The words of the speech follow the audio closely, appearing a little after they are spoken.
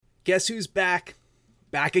Guess who's back?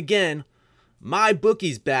 Back again. My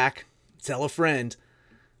bookie's back. Tell a friend.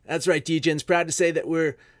 That's right, DJ's proud to say that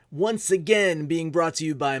we're once again being brought to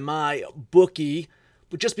you by My Bookie.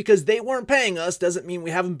 But just because they weren't paying us doesn't mean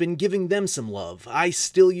we haven't been giving them some love. I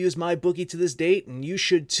still use My Bookie to this date, and you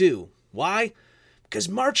should too. Why? Because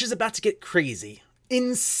March is about to get crazy.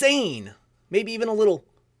 Insane. Maybe even a little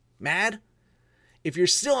mad. If you're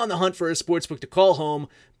still on the hunt for a sportsbook to call home,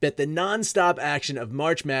 bet the non-stop action of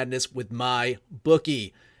March Madness with My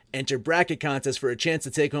Bookie. Enter bracket contests for a chance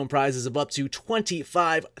to take home prizes of up to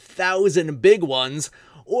 25,000 big ones,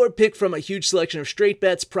 or pick from a huge selection of straight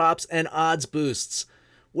bets, props, and odds boosts.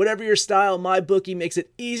 Whatever your style, My Bookie makes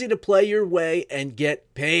it easy to play your way and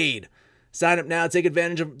get paid. Sign up now, take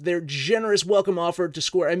advantage of their generous welcome offer to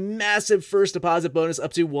score a massive first deposit bonus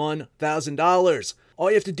up to $1,000. All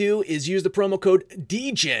you have to do is use the promo code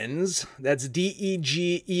DEGENS, that's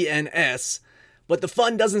DEGENS, but the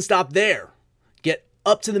fun doesn't stop there. Get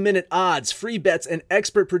up-to-the-minute odds, free bets, and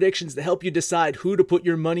expert predictions to help you decide who to put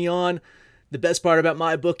your money on. The best part about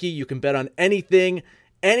My Bookie, you can bet on anything,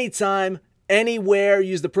 anytime, anywhere.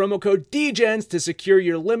 Use the promo code DEGENS to secure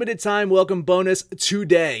your limited-time welcome bonus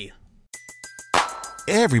today.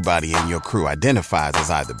 Everybody in your crew identifies as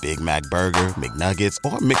either Big Mac Burger, McNuggets,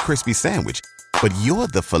 or McCrispy Sandwich. But you're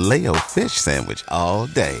the Filet-O-Fish Sandwich all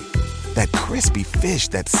day. That crispy fish,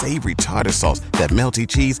 that savory tartar sauce, that melty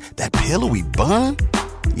cheese, that pillowy bun.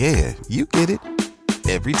 Yeah, you get it.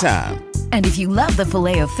 Every time. And if you love the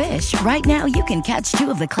Filet-O-Fish, right now you can catch two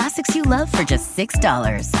of the classics you love for just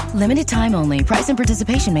 $6. Limited time only. Price and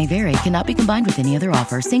participation may vary. Cannot be combined with any other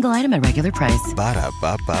offer. Single item at regular price.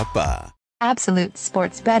 Ba-da-ba-ba-ba. Absolute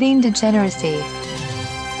sports betting degeneracy.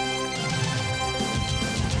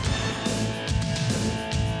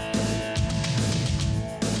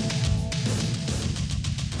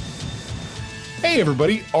 Hey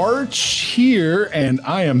everybody, Arch here, and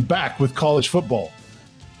I am back with college football.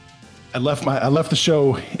 I left the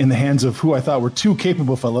show in the hands of who I thought were two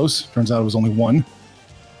capable fellows. Turns out it was only one.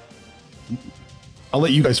 I'll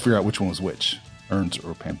let you guys figure out which one was which, Ernst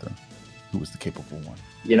or Panther. Who was the capable one?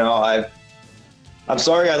 You know, I'm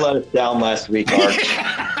sorry I let us down last week, Arch.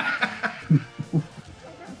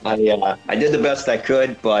 I did the best I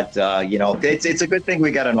could, but you know, it's a good thing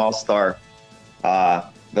we got an all-star,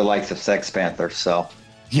 the likes of Sex Panther. So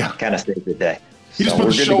yeah, kind of saved the day. He just put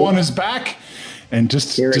the show on his back and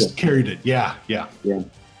just carried it. Yeah.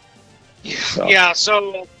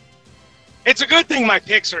 So it's a good thing my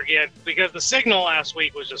picks are good because the signal last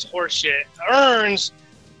week was just horseshit. Ernst,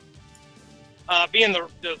 being the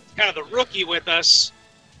kind of the rookie with us,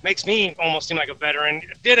 makes me almost seem like a veteran.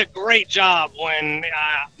 Did a great job when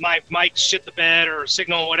my mic shit the bed or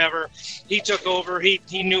signal, whatever. He took over. He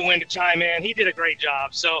knew when to chime in. He did a great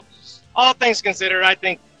job. So all things considered, I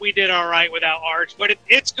think we did all right without Arch. But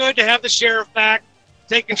it's good to have the sheriff back,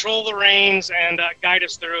 take control of the reins, and guide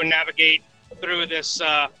us through and navigate through this,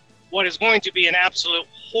 what is going to be an absolute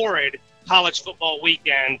horrid college football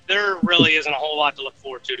weekend. There really isn't a whole lot to look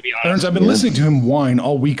forward to be honest. Ernst, I've been listening to him whine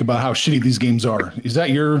all week about how shitty these games are. Is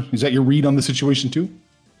that your read on the situation too?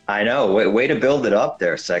 I know. Way to build it up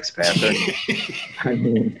there, Sex Panther. I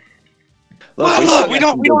mean,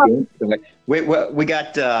 we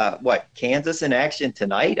got what, Kansas in action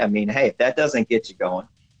tonight? I mean, hey, if that doesn't get you going,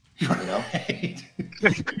 you know,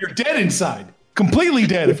 you're dead inside, completely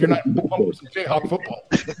dead if you're not involved with Jayhawk football.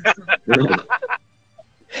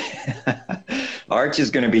 Arch is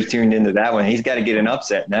going to be tuned into that one. He's got to get an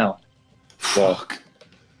upset now. So.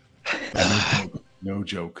 No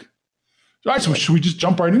joke. All right, so should we just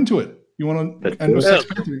jump right into it? You want to? And Sex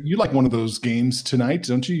Panther, you like one of those games tonight,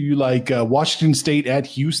 don't you? You like Washington State at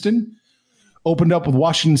Houston. Opened up with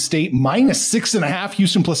Washington State minus 6.5,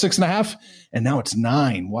 Houston plus 6.5, and now it's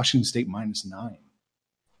 9. Washington State minus 9.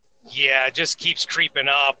 Yeah, it just keeps creeping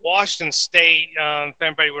up. Washington State, if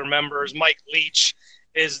anybody remembers, Mike Leach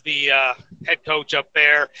is the head coach up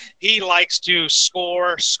there. He likes to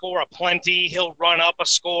score aplenty. He'll run up a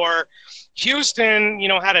score. Houston,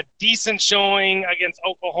 had a decent showing against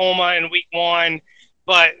Oklahoma in week 1,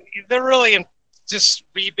 but they're really in just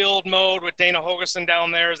rebuild mode with Dana Holgorsen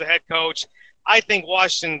down there as the head coach. I think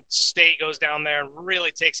Washington State goes down there and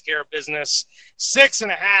really takes care of business.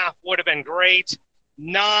 6.5 would have been great.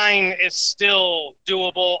 9 is still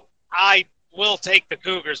doable. I will take the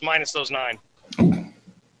Cougars minus those 9.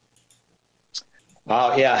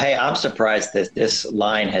 Wow, yeah. Hey, I'm surprised that this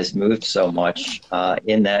line has moved so much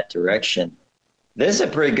in that direction. This is a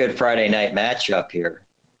pretty good Friday night matchup here.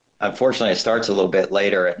 Unfortunately, it starts a little bit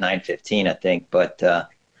later at 9:15, I think. But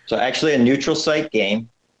so actually a neutral site game,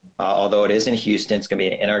 although it is in Houston. It's going to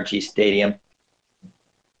be at NRG Stadium.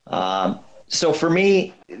 So for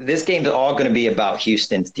me, this game's all going to be about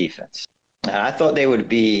Houston's defense. I thought they would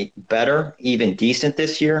be better, even decent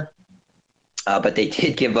this year, but they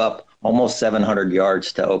did give up almost 700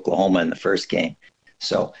 yards to Oklahoma in the first game.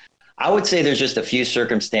 So I would say there's just a few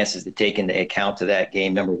circumstances to take into account to that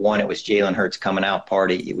game. Number one, it was Jalen Hurts' coming out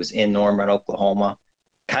party. It was in Norman, Oklahoma.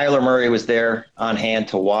 Kyler Murray was there on hand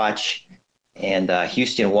to watch, and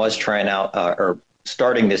Houston was trying out or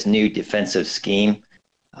starting this new defensive scheme.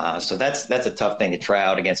 So that's a tough thing to try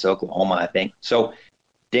out against Oklahoma, I think. So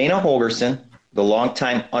Dana Holgorsen, the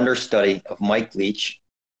longtime understudy of Mike Leach,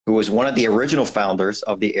 who was one of the original founders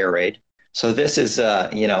of the Air Raid. So this is,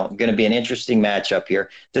 going to be an interesting matchup here.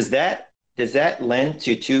 Does that lend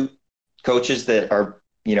to two coaches that are,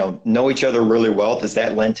 know each other really well? Does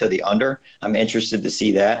that lend to the under? I'm interested to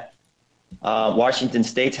see that. Washington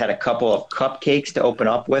State's had a couple of cupcakes to open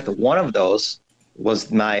up with. One of those was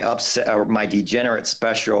my upset or my degenerate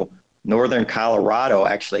special. Northern Colorado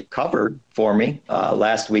actually covered for me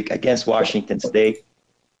last week against Washington State.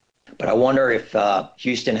 But I wonder if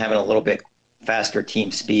Houston having a little bit faster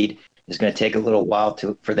team speed is going to take a little while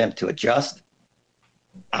for them to adjust.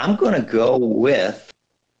 I'm going to go with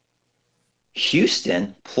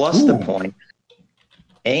Houston plus the point,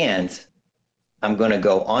 and I'm going to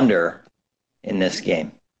go under in this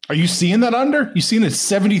game. Are you seeing that under? You seeing it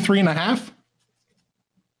 73.5?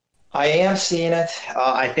 I am seeing it.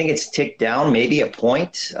 I think it's ticked down maybe a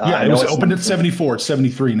point. Yeah, it was opened at 74. It's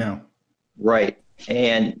 73 now. Right.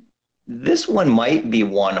 And this one might be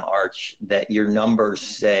one, Arch, that your numbers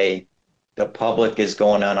say the public is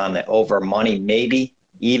going on the over money, maybe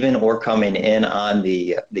even, or coming in on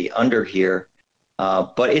the under here.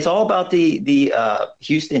 But it's all about the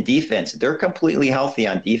Houston defense. They're completely healthy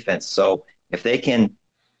on defense. So if they can,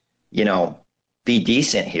 be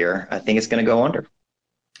decent here, I think it's going to go under.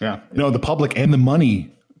 Yeah. The public and the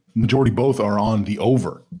money, majority both are on the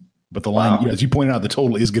over. But the line, as you pointed out, the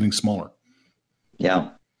total is getting smaller. Yeah.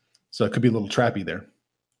 So it could be a little trappy there.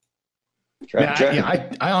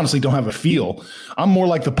 I honestly don't have a feel. I'm more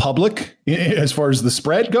like the public as far as the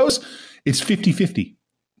spread goes. It's 50-50.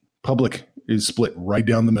 Public is split right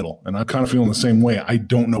down the middle. And I'm kind of feeling the same way. I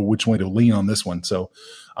don't know which way to lean on this one. So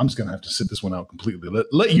I'm just going to have to sit this one out completely.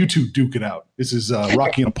 Let you two duke it out. This is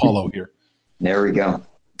Rocky and Apollo here. There we go.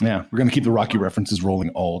 Yeah, we're going to keep the Rocky references rolling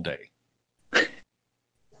all day.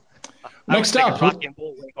 Next up. Rocky and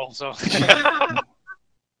Bullwinkle, so.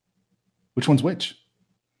 Which one's which?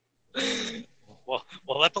 Well,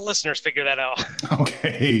 we'll let the listeners figure that out.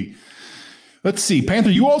 Okay. Let's see. Panther,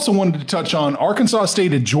 you also wanted to touch on Arkansas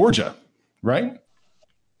State at Georgia, right?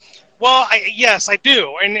 Well, yes, I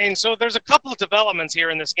do. And so there's a couple of developments here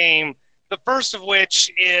in this game. The first of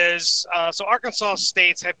which is, so Arkansas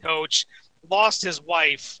State's head coach lost his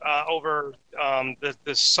wife over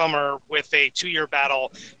this summer with a 2-year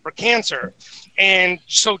battle for cancer. And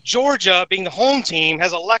so Georgia, being the home team,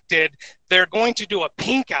 has elected they're going to do a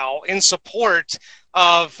pink out in support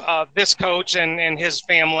of this coach and his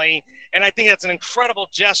family. And I think that's an incredible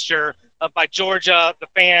gesture by Georgia, the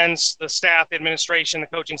fans, the staff, the administration, the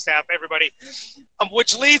coaching staff, everybody,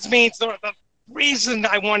 which leads me to the reason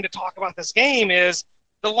I wanted to talk about this game is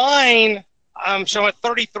the line showing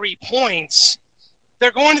 33 points.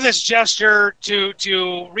 They're going to this gesture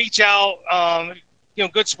to reach out,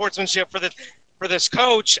 good sportsmanship for this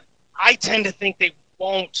coach. I tend to think they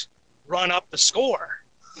won't run up the score.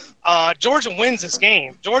 Georgia wins this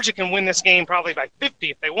game. Georgia can win this game probably by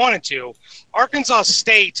 50 if they wanted to. Arkansas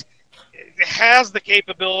State has the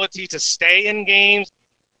capability to stay in games.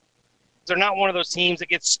 They're not one of those teams that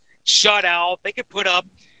gets shut out. They could put up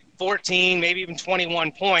 14, maybe even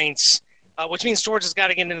 21 points, which means Georgia's got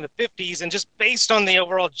to get into the 50s. And just based on the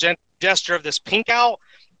overall gesture of this pink out,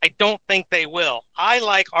 I don't think they will. I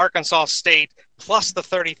like Arkansas State plus the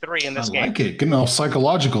 33 in this game. I like it. Getting all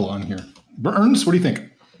psychological on here. Burns, what do you think?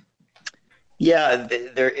 Yeah,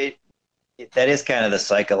 that is kind of the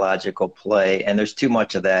psychological play, and there's too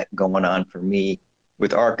much of that going on for me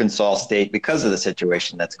with Arkansas State because of the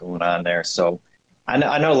situation that's going on there. So I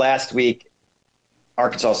know last week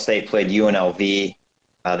Arkansas State played UNLV.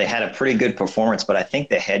 They had a pretty good performance, but I think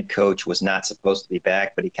the head coach was not supposed to be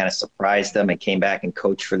back, but he kind of surprised them and came back and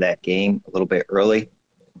coached for that game a little bit early,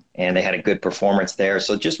 and they had a good performance there.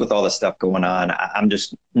 So just with all the stuff going on, I'm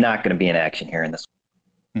just not going to be in action here in this one.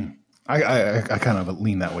 I kind of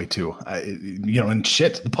lean that way too. And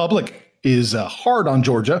the public is hard on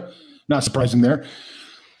Georgia. Not surprising there.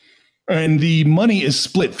 And the money is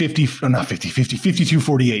split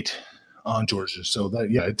 52-48 on Georgia. So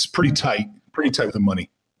it's pretty tight with the money.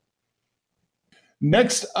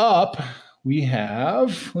 Next up, we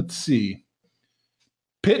have, let's see.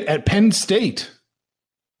 Pitt at Penn State.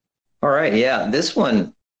 All right. Yeah. This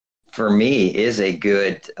one for me is a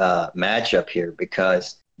good matchup here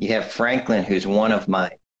because you have Franklin, who's one of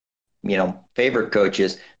my, favorite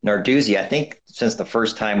coaches. Narduzzi, I think since the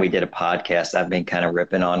first time we did a podcast, I've been kind of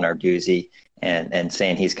ripping on Narduzzi and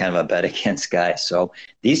saying he's kind of a bet against guy. So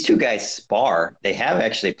these two guys spar. They have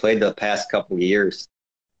actually played the past couple of years,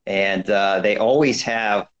 and they always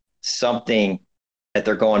have something that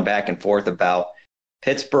they're going back and forth about.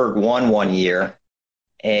 Pittsburgh won one year,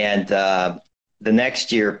 and the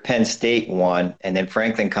next year Penn State won, and then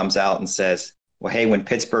Franklin comes out and says, well, hey, when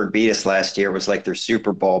Pittsburgh beat us last year, it was like their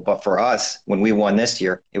Super Bowl. But for us, when we won this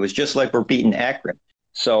year, it was just like we're beating Akron.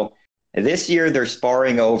 So this year they're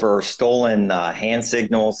sparring over stolen hand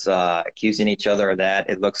signals, accusing each other of that,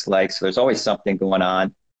 it looks like. So there's always something going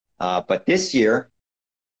on. But this year,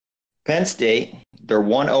 Penn State, they're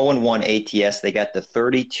 1-0-1 ATS. They got the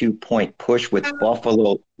 32-point push with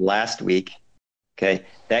Buffalo last week. Okay,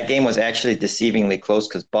 that game was actually deceivingly close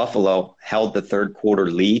because Buffalo held the third quarter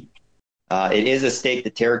lead. It is a stake the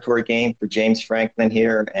territory game for James Franklin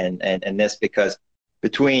here, and this because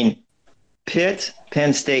between Pitt,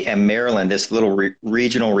 Penn State, and Maryland, this little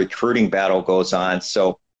regional recruiting battle goes on.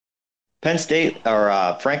 So Penn State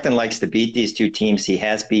or Franklin likes to beat these two teams. He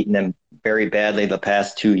has beaten them very badly the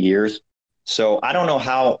past 2 years. So I don't know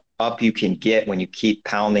how up you can get when you keep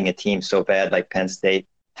pounding a team so bad like Penn State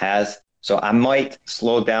has. So I might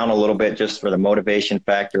slow down a little bit just for the motivation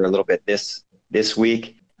factor a little bit this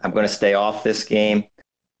week. I'm going to stay off this game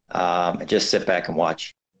and just sit back and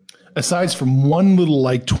watch. Aside from one little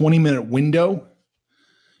 20-minute window,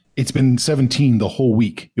 it's been 17 the whole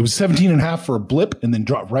week. It was 17 and a half for a blip and then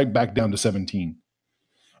dropped right back down to 17.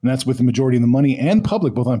 And that's with the majority of the money and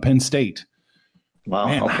public both on Penn State. Wow.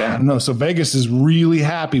 Man, okay. I don't know. So Vegas is really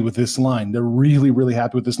happy with this line. They're really, really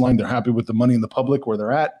happy with this line. They're happy with the money in the public where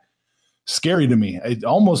they're at. Scary to me. It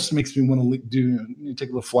almost makes me want to take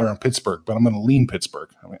a little flyer on Pittsburgh, but I'm going to lean Pittsburgh.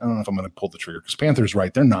 I don't know if I'm going to pull the trigger because Panthers,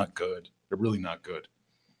 right? They're not good. They're really not good.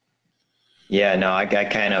 Yeah, no, I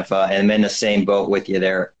kind of am in the same boat with you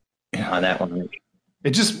there on that one.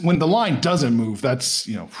 It just when the line doesn't move, that's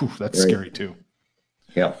that's right. Scary too.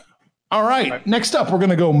 Yeah. All right. Next up, we're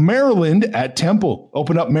going to go Maryland at Temple.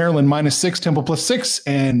 Open up Maryland -6, Temple +6,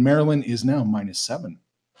 and Maryland is now -7.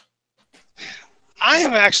 I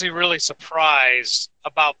am actually really surprised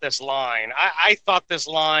about this line. I thought this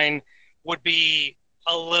line would be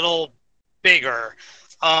a little bigger.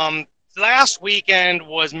 Last weekend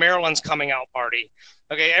was Maryland's coming out party.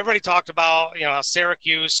 Okay, everybody talked about how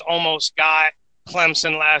Syracuse almost got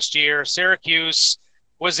Clemson last year. Syracuse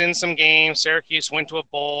was in some games. Syracuse went to a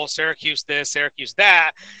bowl. Syracuse this, Syracuse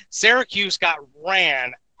that. Syracuse got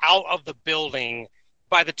ran out of the building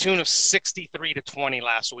by the tune of 63-20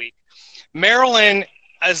 last week. Maryland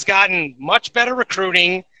has gotten much better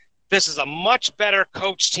recruiting. This is a much better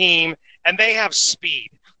coach team, and they have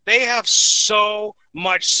speed. They have so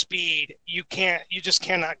much speed, you just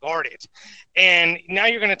cannot guard it. And now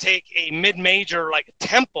you're going to take a mid-major like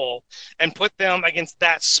Temple and put them against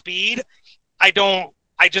that speed. I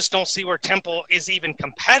just don't see where Temple is even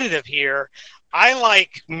competitive here. I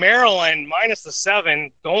like Maryland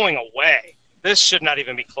 -7 going away. This should not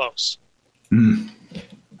even be close.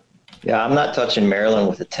 Yeah, I'm not touching Maryland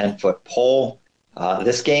with a 10-foot pole.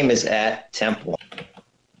 This game is at Temple.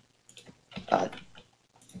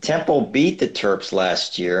 Temple beat the Terps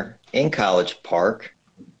last year in College Park.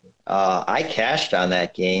 I cashed on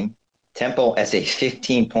that game. Temple as a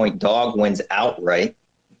 15-point dog wins outright.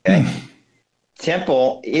 Okay.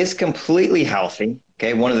 Temple is completely healthy.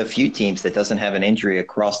 Okay, one of the few teams that doesn't have an injury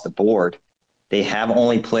across the board. They have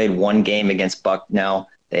only played one game against Bucknell.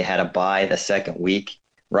 They had a bye the second week.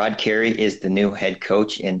 Rod Carey is the new head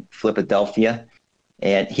coach in Philadelphia,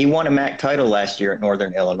 and he won a MAC title last year at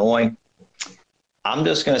Northern Illinois. I'm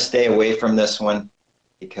just going to stay away from this one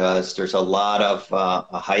because there's a lot of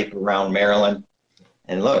hype around Maryland.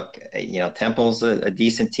 And look, Temple's a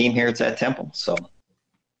decent team here. It's at Temple, so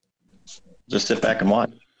just sit back and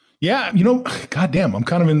watch. Yeah, goddamn, I'm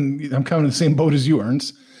kind of in the same boat as you,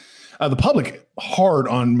 Ernst. The public hard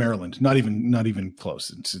on Maryland, not even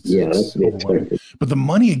close. It's overwhelming. But the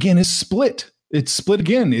money again is split. It's split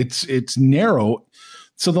again. It's narrow.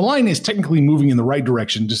 So the line is technically moving in the right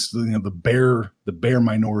direction. Just the bear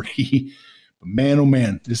minority. But man, oh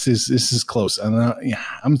man, this is close. And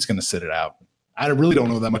I'm just going to sit it out. I really don't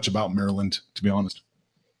know that much about Maryland, to be honest.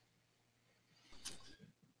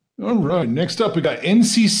 All right, next up we got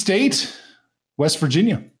NC State, West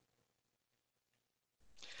Virginia.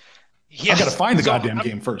 Yes. I got to find the goddamn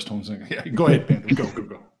game first. 1 second. Yeah, go ahead, Panther.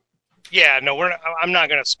 Go. Yeah, no, I'm not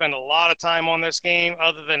going to spend a lot of time on this game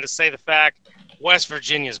other than to say the fact West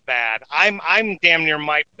Virginia's bad. I'm damn near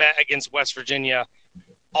might bet against West Virginia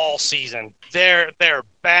all season. They're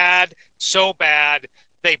bad, so bad.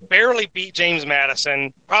 They barely beat James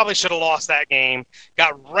Madison. Probably should have lost that game.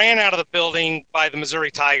 Got ran out of the building by the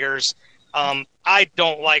Missouri Tigers. I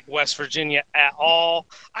don't like West Virginia at all.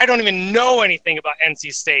 I don't even know anything about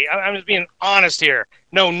NC State. I'm just being honest here.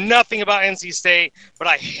 Know nothing about NC State, but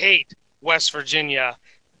I hate West Virginia.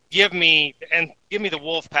 Give me the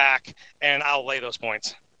Wolfpack, and I'll lay those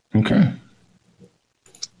points. Okay.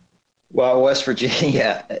 Well, West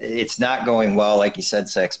Virginia, it's not going well, like you said,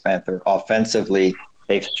 Sex Panther. Offensively,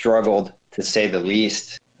 they've struggled, to say the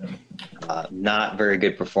least. Not very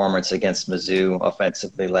good performance against Mizzou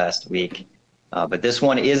offensively last week. But this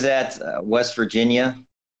one is at West Virginia,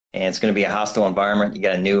 and it's going to be a hostile environment. You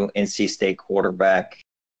got a new NC State quarterback,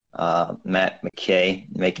 Matt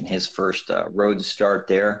McKay, making his first road start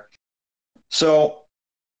there. So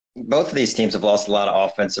both of these teams have lost a lot of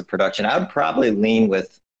offensive production. I would probably lean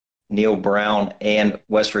with Neil Brown and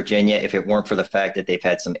West Virginia if it weren't for the fact that they've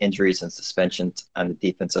had some injuries and suspensions on the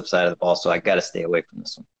defensive side of the ball. So I got to stay away from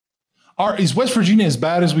this one. Is West Virginia as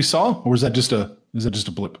bad as we saw, or is that just a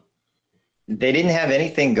blip? They didn't have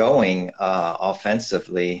anything going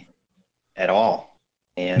offensively at all,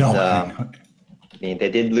 and no, I mean they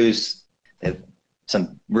did lose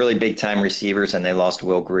some really big time receivers, and they lost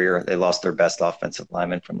Will Greer. They lost their best offensive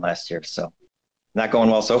lineman from last year, so not going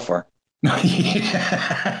well so far.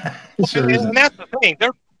 Yeah. Sure and that's the thing.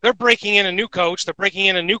 They're breaking in a new coach. They're breaking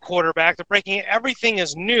in a new quarterback. They're breaking in, everything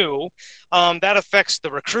is new. That affects the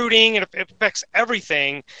recruiting. It affects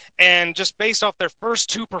everything. And just based off their first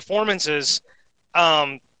two performances,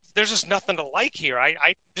 there's just nothing to like here.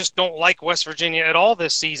 I just don't like West Virginia at all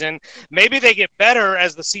this season. Maybe they get better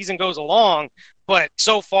as the season goes along, but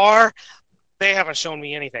so far they haven't shown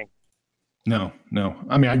me anything. No.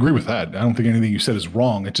 I mean, I agree with that. I don't think anything you said is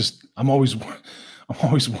wrong. It just, I'm always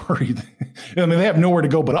worried. I mean, they have nowhere to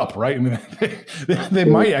go but up, right? I mean, they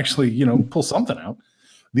might actually, pull something out.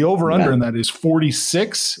 The over-under in that is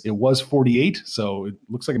 46. It was 48, so it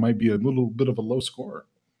looks like it might be a little bit of a low score.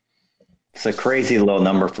 It's a crazy low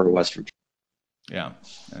number for West Virginia. Yeah,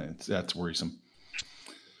 that's worrisome.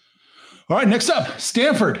 All right, next up,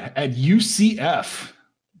 Stanford at UCF.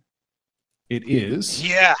 It is.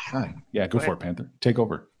 Yeah. Yeah, go for it, Panther. Take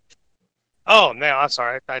over. Oh, no, I'm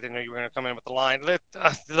sorry. I didn't know you were going to come in with the line.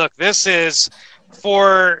 Look, this is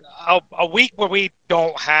for a week where we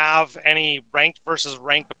don't have any ranked versus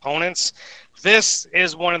ranked opponents. This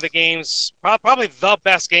is one of the games, probably the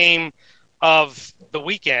best game of the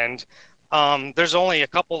weekend. There's only a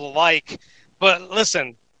couple to like. But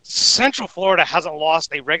listen, Central Florida hasn't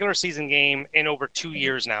lost a regular season game in over 2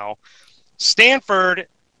 years now. Stanford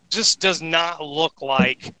just does not look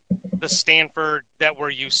like the Stanford that we're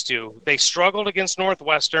used to. They struggled against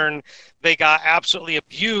Northwestern. They got absolutely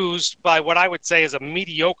abused by what I would say is a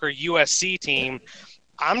mediocre USC team.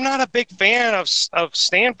 I'm not a big fan of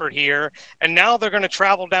Stanford here, and now they're going to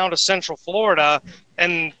travel down to Central Florida,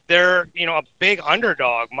 and they're a big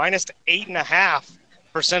underdog, -8.5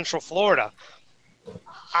 for Central Florida.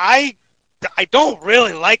 I don't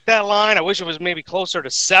really like that line. I wish it was maybe closer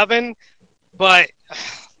to 7, but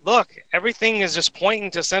look, everything is just pointing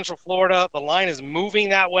to Central Florida. The line is moving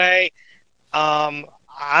that way. I'm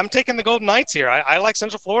taking the Golden Knights here. I like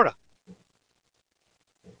Central Florida.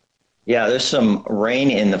 Yeah, there's some rain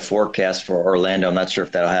in the forecast for Orlando. I'm not sure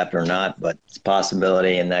if that'll happen or not, but it's a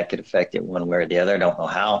possibility, and that could affect it one way or the other. I don't know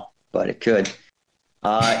how, but it could.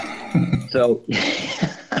 So,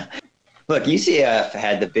 look, UCF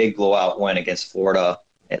had the big blowout win against Florida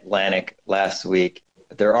Atlantic last week.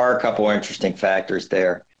 There are a couple of interesting factors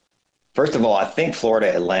there. First of all, I think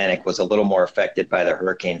Florida Atlantic was a little more affected by the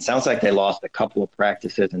hurricane. It sounds like they lost a couple of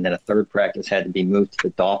practices, and then a third practice had to be moved to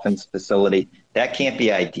the Dolphins facility. That can't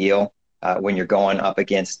be ideal when you're going up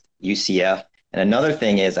against UCF. And another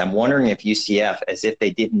thing is, I'm wondering if UCF, as if they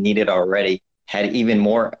didn't need it already, had even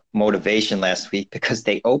more motivation last week because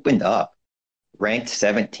they opened up ranked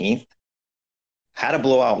 17th, had a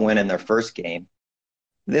blowout win in their first game,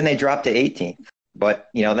 then they dropped to 18th. But,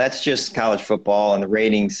 that's just college football, and the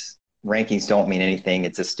rankings don't mean anything.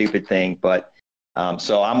 It's a stupid thing. But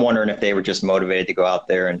so I'm wondering if they were just motivated to go out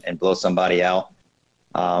there and blow somebody out.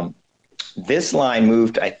 This line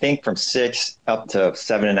moved, I think, from 6 up to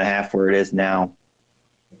 7.5 where it is now.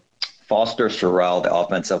 Foster Sherrell, the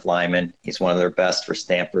offensive lineman, he's one of their best for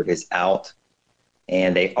Stanford, is out.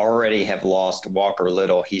 And they already have lost Walker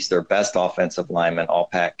Little. He's their best offensive lineman, all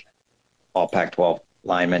Pac-12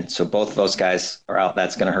 lineman. So both of those guys are out.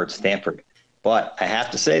 That's going to hurt Stanford. But I have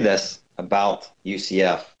to say this. about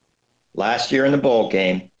UCF. Last year in the bowl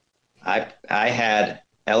game, I had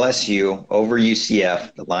LSU over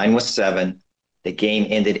UCF. The line was 7. The game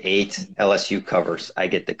ended 8. LSU covers. I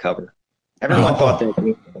get the cover. Everyone thought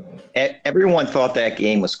that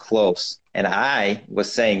game was close, and I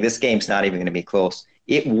was saying this game's not even going to be close.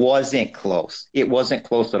 It wasn't close. It wasn't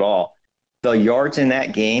close at all. The yards in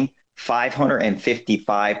that game,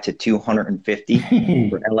 555 to 250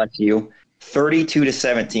 for LSU, 32 to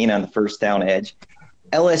 17 on the first down edge.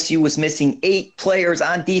 LSU was missing 8 players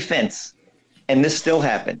on defense, and this still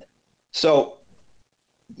happened. So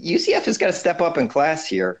UCF has got to step up in class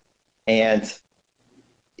here, and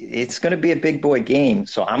it's going to be a big boy game.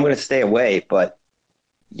 So I'm going to stay away, but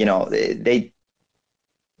it's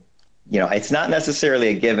not necessarily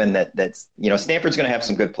a given that's Stanford's going to have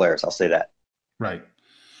some good players. I'll say that. Right.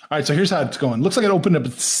 All right. So here's how it's going. Looks like it opened up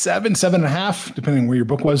at 7.5, depending on where your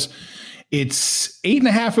book was. It's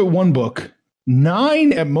 8.5 at one book,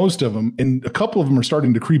 9 at most of them, and a couple of them are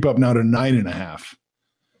starting to creep up now to 9.5.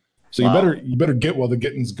 So you better get while the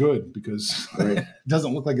getting's good, because it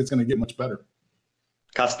doesn't look like it's going to get much better.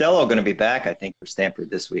 Costello going to be back, I think, for Stanford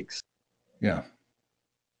this week. Yeah.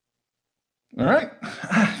 All right.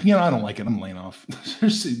 I don't like it. I'm laying off.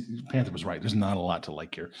 Panther was right. There's not a lot to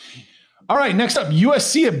like here. All right. Next up,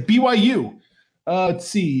 USC at BYU. Let's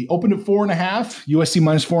see. Opened at 4.5. USC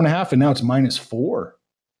minus 4.5, and now it's -4.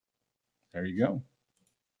 There you go.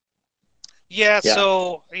 Yeah.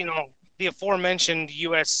 So, the aforementioned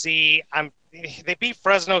USC, they beat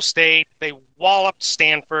Fresno State. They walloped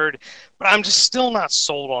Stanford, but I'm just still not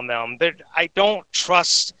sold on them. I don't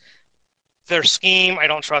trust their scheme. I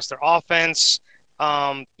don't trust their offense.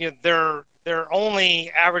 They're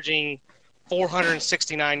only averaging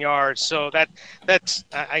 469 yards. So that's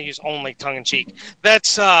I use only tongue in cheek.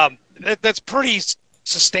 That's pretty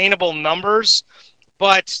sustainable numbers,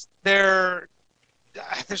 but there's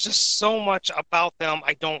just so much about them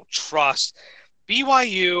I don't trust.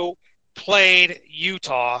 BYU played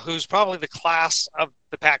Utah, who's probably the class of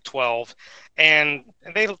the Pac-12, and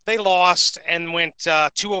they lost and went 2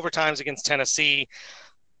 overtimes against Tennessee.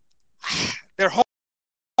 They're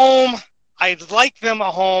home. I like them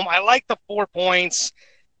at home. I like the 4 points.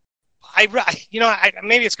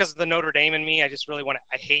 Maybe it's because of the Notre Dame in me. I just really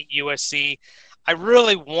I hate USC. I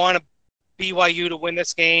really want BYU to win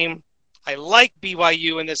this game. I like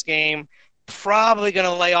BYU in this game. Probably going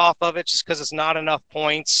to lay off of it just because it's not enough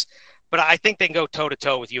points. But I think they can go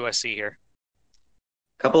toe-to-toe with USC here.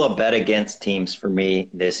 A couple of bet against teams for me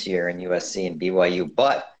this year in USC and BYU.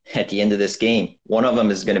 But at the end of this game, one of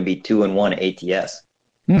them is going to be 2-1 ATS.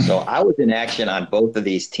 So I was in action on both of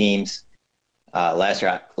these teams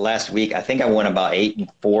last week. I think I won about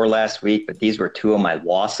 8-4 last week, but these were 2 of my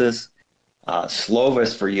losses.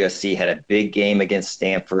 Slovis for USC had a big game against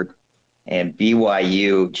Stanford, and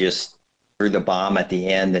BYU just threw the bomb at the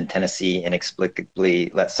end, and Tennessee inexplicably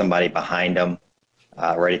let somebody behind them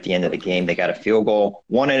right at the end of the game. They got a field goal,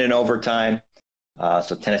 won it in overtime,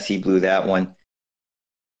 so Tennessee blew that one.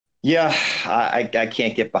 Yeah, I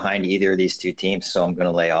can't get behind either of these 2 teams, so I'm going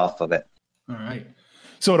to lay off of it. All right.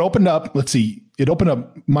 So it opened up, let's see, it opened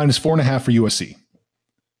up -4.5 for USC.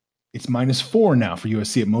 It's -4 now for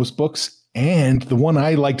USC at most books, and the one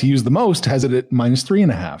I like to use the most has it at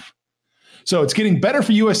 -3.5. So it's getting better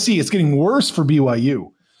for USC. It's getting worse for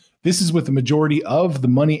BYU. This is with the majority of the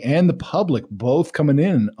money and the public both coming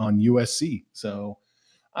in on USC. So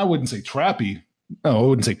I wouldn't say trappy. No, I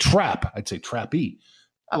wouldn't say trap. I'd say trappy.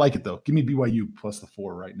 I like it, though. Give me BYU plus the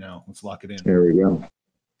 4 right now. Let's lock it in. There we go.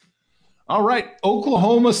 All right.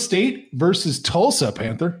 Oklahoma State versus Tulsa,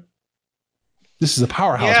 Panther. This is a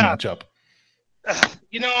powerhouse matchup.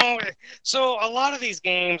 So a lot of these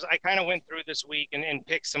games I kind of went through this week and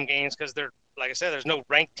picked some games because they're, like I said, there's no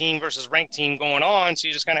ranked team versus ranked team going on. So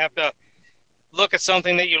you just kind of have to look at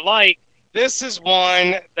something that you like. This is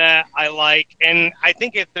one that I like. And I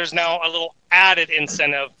think there's now a little added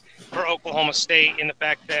incentive for Oklahoma State in the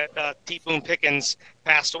fact that T. Boone Pickens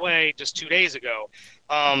passed away just 2 days ago.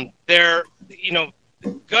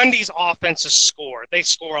 Gundy's offenses score. They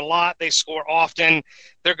score a lot. They score often.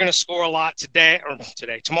 They're going to score a lot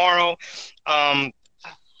tomorrow.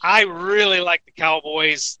 I really like the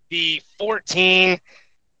Cowboys. The 14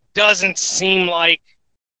 doesn't seem like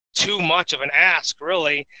too much of an ask,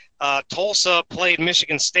 really. Tulsa played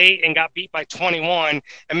Michigan State and got beat by 21,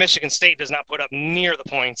 and Michigan State does not put up near the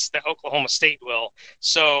points that Oklahoma State will.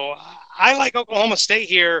 So I like Oklahoma State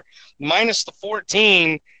here, minus the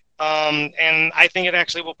 14, and I think it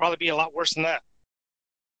actually will probably be a lot worse than that.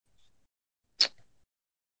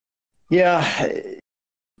 Yeah,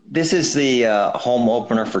 This is the home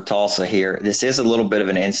opener for Tulsa here. This is a little bit of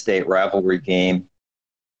an in-state rivalry game.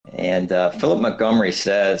 And Philip Montgomery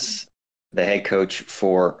says, the head coach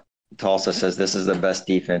for Tulsa, says this is the best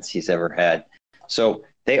defense he's ever had. So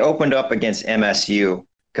they opened up against MSU,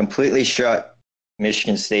 completely shut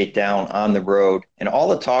Michigan State down on the road. And all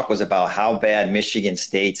the talk was about how bad Michigan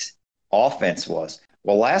State's offense was.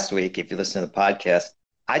 Well, last week, if you listen to the podcast,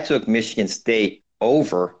 I took Michigan State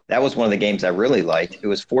over. That was one of the games I really liked. It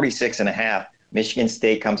was 46.5. Michigan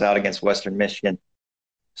State comes out against Western Michigan,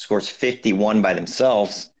 scores 51 by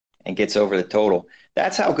themselves, and gets over the total.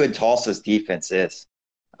 That's how good Tulsa's defense is.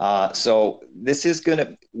 So this is going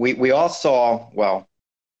to – we all saw – well,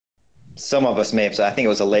 some of us may have – I think it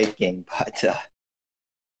was a late game, but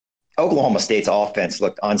Oklahoma State's offense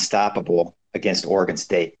looked unstoppable against Oregon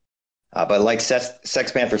State. But like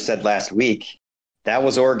Sex Panther said last week, that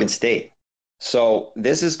was Oregon State. So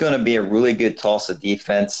this is going to be a really good Tulsa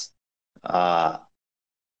defense. I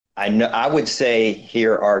would say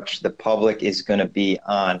here, Arch, the public is going to be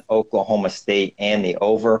on Oklahoma State and the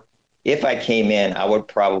over. If I came in, I would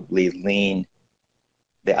probably lean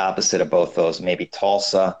the opposite of both those, maybe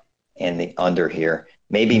Tulsa and the under here,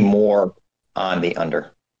 maybe more on the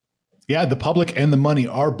under. Yeah, the public and the money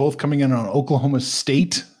are both coming in on Oklahoma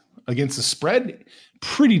State against the spread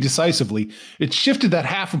pretty decisively. It shifted that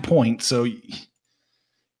half a point, so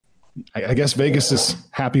I guess Vegas is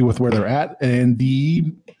happy with where they're at, and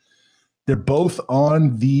they're both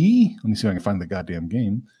on the. Let me see if I can find the goddamn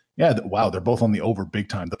game. Yeah, wow, they're both on the over big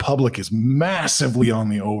time. The public is massively on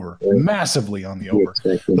the over, massively on the over.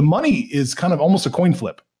 The money is kind of almost a coin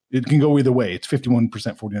flip. It can go either way. It's 51%,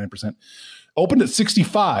 49%. Opened at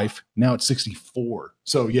 65, now it's 64.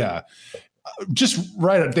 So yeah, just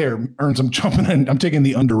right up there, Ernst, I'm jumping in. I'm taking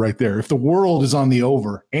the under right there. If the world is on the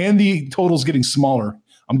over and the total's getting smaller,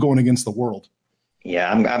 I'm going against the world.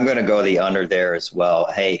 Yeah, I'm going to go the under there as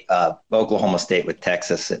well. Hey, Oklahoma State with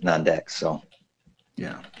Texas sitting on deck. So,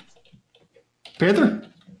 yeah. Panther,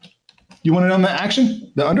 you want it on the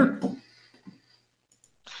action? The under?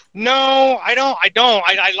 No, I don't.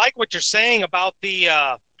 I like what you're saying about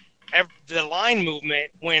the line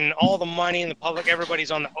movement when all the money in the public, everybody's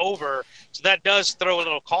on the over. So that does throw a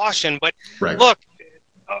little caution. But Look,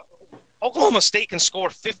 Oklahoma State can score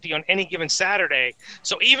 50 on any given Saturday.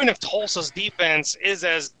 So even if Tulsa's defense is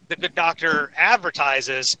as the good doctor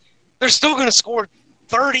advertises, they're still going to score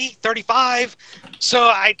 30, 35. So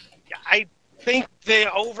I think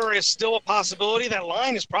the over is still a possibility. That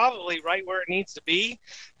line is probably right where it needs to be.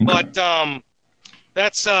 But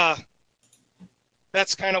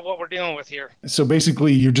that's kind of what we're dealing with here. So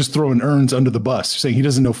basically you're just throwing Ernst under the bus, saying he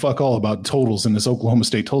doesn't know fuck all about totals in this Oklahoma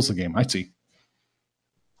State-Tulsa game. I see.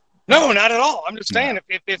 No, not at all. I'm just saying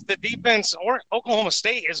if the defense or Oklahoma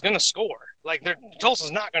State is going to score, like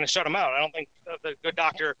Tulsa's not going to shut them out. I don't think the good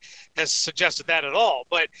doctor has suggested that at all.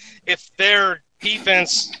 But if their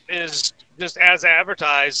defense is just as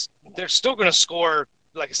advertised, they're still going to score,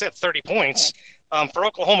 like I said, 30 points. For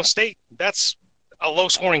Oklahoma State, that's a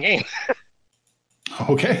low-scoring game.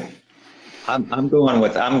 Okay. I'm going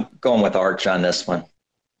with Arch on this one.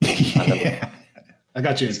 Yeah. I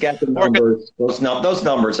got you. He's got the numbers. Those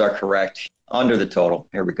numbers are correct. Under the total.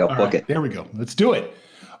 Here we go. Book it. There we go. Let's do it.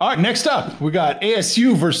 All right. Next up, we got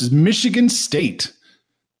ASU versus Michigan State.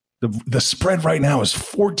 The spread right now is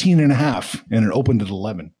 14.5, and it opened at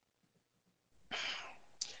 11.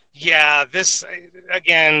 Yeah, this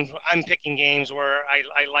again. I'm picking games where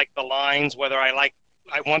I like the lines, whether I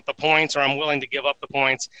want the points or I'm willing to give up the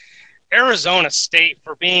points. Arizona State,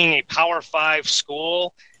 for being a Power 5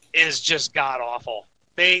 school, is just god awful.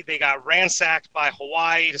 They got ransacked by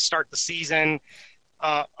Hawaii to start the season.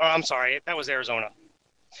 I'm sorry, that was Arizona.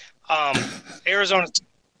 Arizona.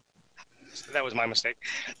 That was my mistake.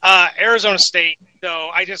 Arizona State,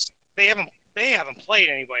 though, they haven't played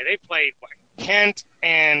anybody. They played Kent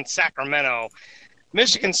and Sacramento.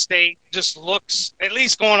 Michigan State just looks, at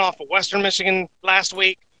least going off of Western Michigan last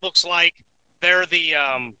week, looks like they're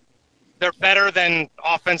better than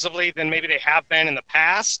offensively than maybe they have been in the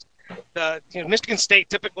past. Michigan State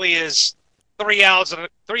typically is 3 yards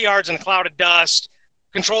in a cloud of dust,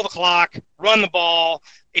 control the clock, run the ball,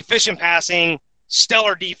 efficient passing,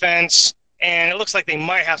 stellar defense, and it looks like they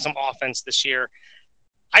might have some offense this year.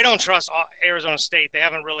 I don't trust Arizona State. They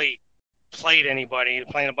haven't really played anybody. They're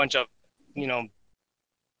playing a bunch of,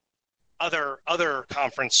 other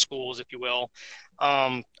conference schools, if you will.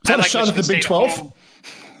 Is that a shot at the Big 12?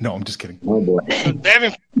 No, I'm just kidding. Oh, boy. They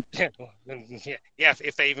haven't, yeah,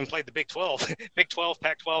 if they even played the Big 12. Big 12,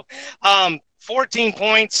 Pac-12. 14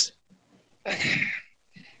 points.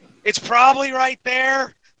 It's probably right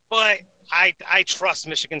there, but I trust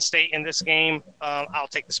Michigan State in this game. I'll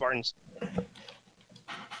take the Spartans.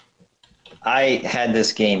 I had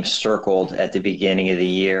this game circled at the beginning of the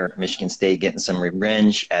year, Michigan State getting some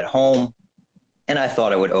revenge at home, and I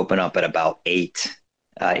thought it would open up at about 8.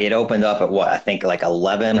 It opened up at what, I think like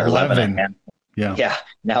 11 or 11 and a half. Yeah. Yeah.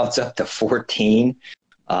 Now it's up to 14.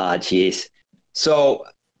 Geez. So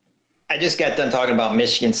I just got done talking about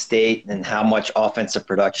Michigan State and how much offensive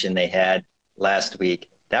production they had last week.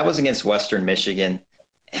 That was against Western Michigan.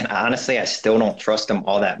 And honestly, I still don't trust them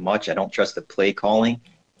all that much. I don't trust the play calling.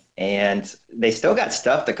 And they still got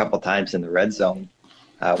stuffed a couple times in the red zone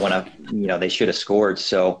when they should have scored.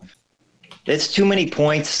 So it's too many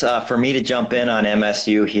points for me to jump in on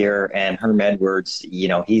MSU here. And Herm Edwards,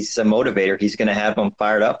 he's a motivator. He's going to have them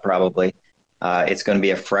fired up probably. It's going to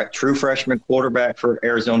be a true freshman quarterback for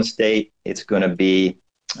Arizona State. It's going to be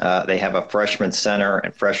they have a freshman center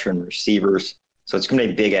and freshman receivers. So it's going to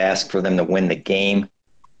be a big ask for them to win the game.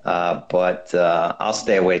 But I'll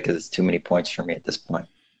stay away because it's too many points for me at this point.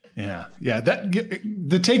 Yeah.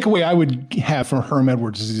 The takeaway I would have from Herm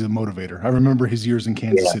Edwards is he's a motivator. I remember his years in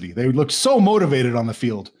Kansas City. They looked so motivated on the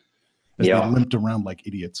field as they limped around like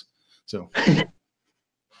idiots. So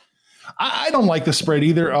I don't like the spread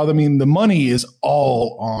either. I mean, the money is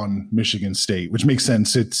all on Michigan State, which makes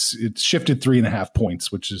sense. It's shifted 3.5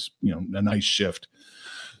 points, which is, a nice shift.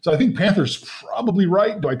 So I think Panthers probably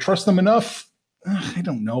right. Do I trust them enough? I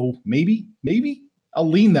don't know. Maybe I'll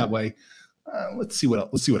lean that way. Let's see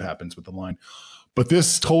what happens with the line. But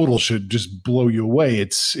this total should just blow you away.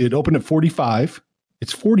 It opened at 45.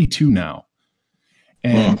 It's 42 now.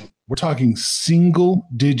 And we're talking single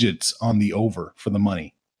digits on the over for the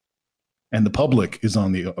money. And the public is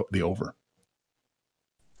on the over.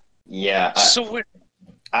 Yeah. So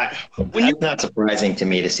it's not surprising to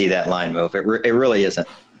me to see that line move. It really isn't.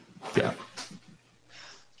 Yeah.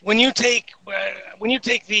 When you take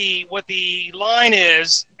what the line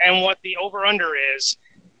is and what the over under is,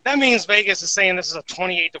 that means Vegas is saying this is a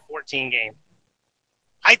 28-14 game.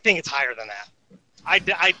 I think it's higher than that. I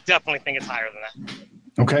definitely think it's higher than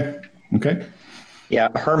that. Okay. Yeah,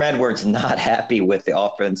 Herm Edwards not happy with the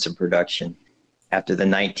offensive production after the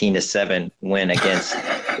 19-7 win against.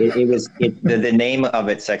 The name of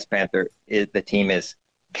it, Sex Panther, the team is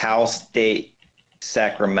Cal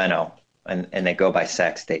State-Sacramento, and they go by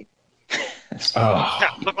Sac State. Yeah,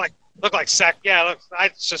 look like Sac. Yeah, I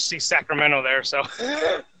just see Sacramento there. So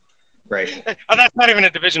right. That's not even a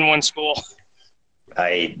Division I school.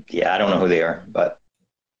 I don't know who they are, but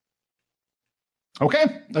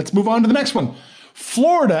okay. Let's move on to the next one.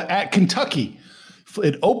 Florida at Kentucky.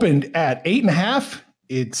 It opened at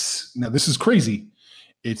 8.5. Now this is crazy.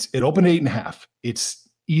 It opened at 8.5. It's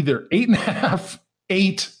either 8.5,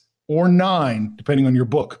 8, or 9, depending on your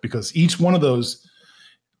book, because each one of those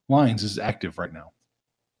lines is active right now.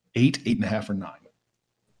 8, 8.5, or 9.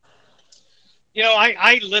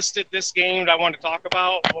 I listed this game that I wanted to talk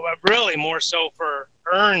about, really more so for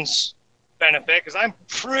Ern's benefit, because I'm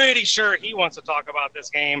pretty sure he wants to talk about this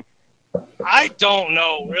game. I don't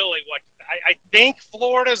know really what I think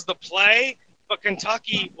Florida's the play, but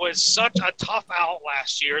Kentucky was such a tough out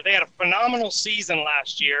last year. They had a phenomenal season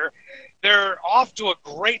last year. They're off to a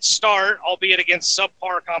great start, albeit against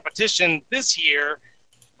subpar competition this year.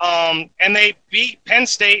 And they beat Penn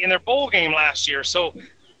State in their bowl game last year. So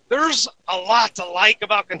there's a lot to like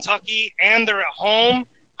about Kentucky, and they're at home.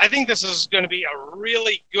 I think this is going to be a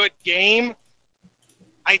really good game.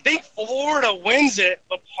 I think Florida wins it,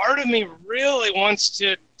 but part of me really wants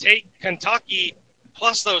to take Kentucky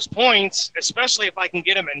plus those points, especially if I can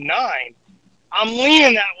get them at 9. I'm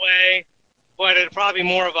leaning that way, but it'll probably be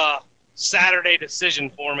more of a Saturday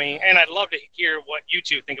decision for me, and I'd love to hear what you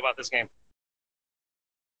two think about this game.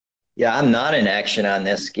 Yeah, I'm not in action on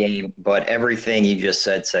this game, but everything you just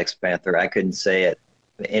said, Sex Panther, I couldn't say it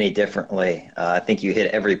any differently. I think you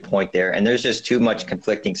hit every point there, and there's just too much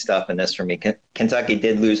conflicting stuff in this for me. Kentucky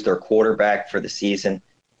did lose their quarterback for the season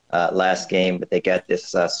last game, but they got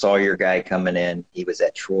this Sawyer guy coming in. He was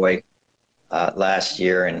at Troy last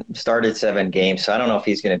year and started 7 games, so I don't know if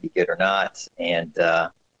he's going to be good or not. And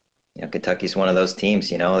Kentucky's one of those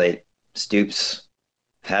teams. Stoops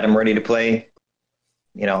had him ready to play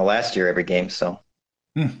last year every game. So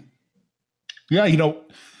yeah,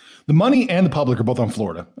 the money and the public are both on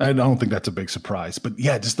Florida. I don't think that's a big surprise, but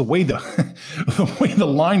yeah, just the way the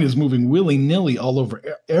line is moving willy-nilly all over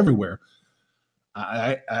everywhere.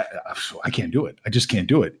 I can't do it. I just can't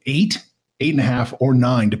do it. 8, 8.5, or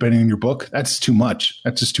 9, depending on your book. That's too much.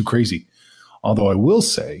 That's just too crazy. Although I will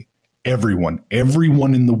say everyone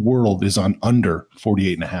in the world is on under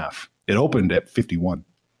 48.5. It opened at 51.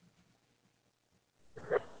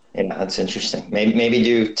 Yeah, that's interesting. Maybe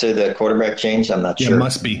due to the quarterback change. I'm not sure.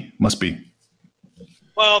 Must be.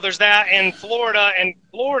 Well, there's that, and Florida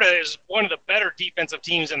is one of the better defensive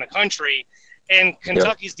teams in the country, and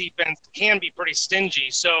Kentucky's defense can be pretty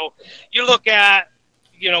stingy. So you look at,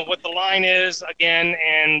 what the line is again,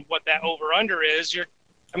 and what that over/under is. You're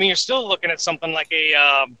still looking at something like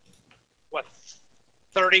a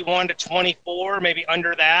 31-24, maybe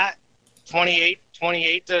under that, 28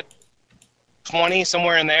 to 20,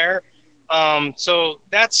 somewhere in there. So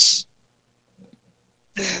that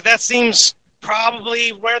seems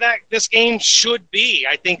probably where this game should be.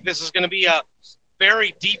 I think this is going to be a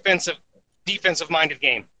very defensive-minded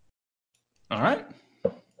game. All right.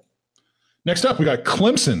 Next up, we got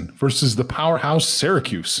Clemson versus the powerhouse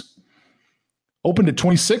Syracuse. Opened at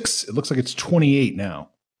 26. It looks like it's 28 now.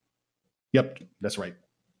 Yep, that's right.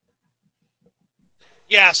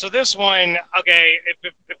 Yeah, so this one, okay,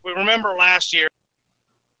 if we remember last year,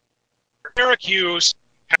 Syracuse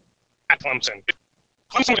had Clemson.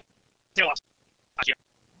 Clemson was last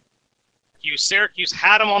year. Syracuse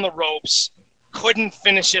had them on the ropes, couldn't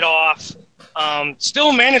finish it off,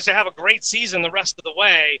 still managed to have a great season the rest of the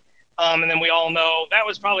way. And then we all know that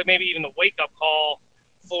was probably maybe even the wake-up call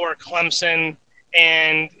for Clemson,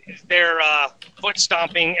 and they're foot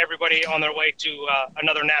stomping everybody on their way to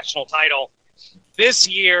another national title. This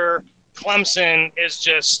year, Clemson is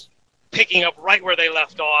just picking up right where they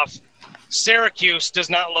left off. Syracuse does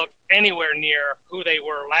not look anywhere near who they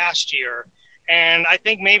were last year. And I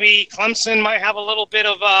think maybe Clemson might have a little bit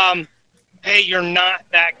of, hey, you're not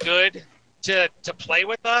that good to play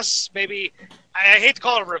with us. Maybe, I hate to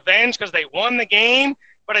call it revenge because they won the game,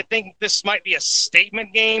 but I think this might be a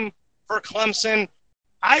statement game for Clemson.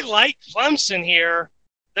 I like Clemson here.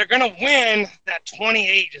 They're going to win. That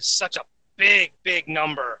 28 is such a big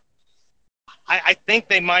number. I think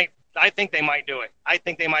they might do it. I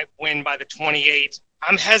think they might win by the 28.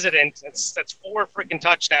 I'm hesitant. That's 4 freaking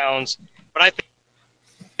touchdowns, but I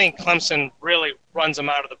think Clemson really runs them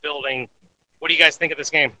out of the building. What do you guys think of this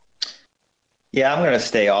game? Yeah, I'm going to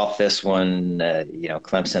stay off this one.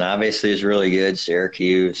 Clemson obviously is really good.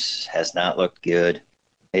 Syracuse has not looked good.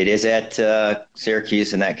 It is at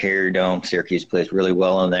Syracuse in that Carrier Dome. Syracuse plays really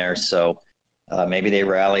well in there, so maybe they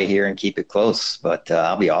rally here and keep it close, but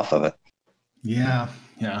I'll be off of it. Yeah.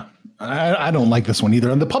 I don't like this one either.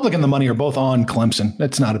 And the public and the money are both on Clemson.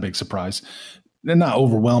 That's not a big surprise. They're not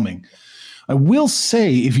overwhelming. I will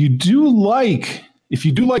say, if you do like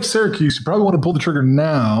Syracuse, you probably want to pull the trigger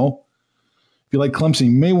now. If you like Clemson,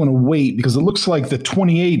 you may want to wait because it looks like the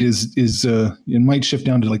 28 is it might shift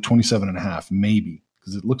down to like 27.5, maybe,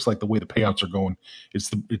 because it looks like the way the payouts are going,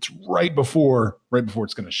 it's right before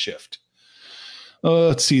it's going to shift.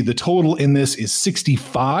 Let's see. The total in this is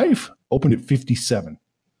 65. Opened at 57.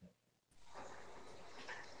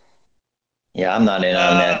 Yeah, I'm not in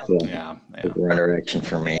on that. Yeah. Run direction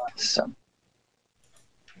for me. So.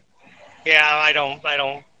 Yeah, I don't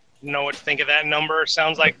know what to think of that number.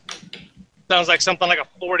 Sounds like something like a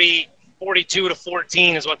 42 to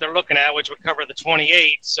 14 is what they're looking at, which would cover the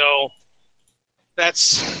 28. So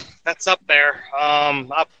that's up there. I'll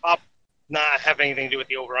not have anything to do with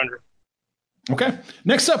the over/under. Okay.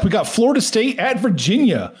 Next up, we got Florida State at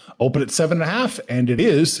Virginia. Open at 7.5, and it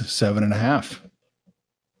is 7.5.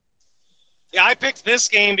 Yeah, I picked this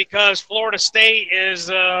game because Florida State is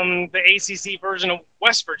the ACC version of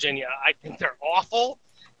West Virginia. I think they're awful.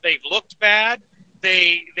 They've looked bad.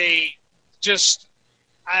 I just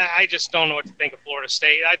don't know what to think of Florida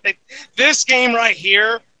State. I think this game right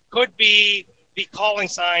here could be the calling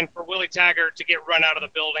sign for Willie Taggart to get run out of the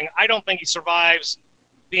building. I don't think he survives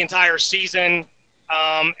the entire season.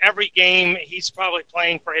 Every game he's probably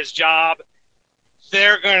playing for his job.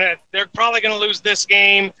 They're probably gonna lose this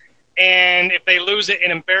game, and if they lose it in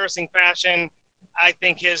embarrassing fashion, I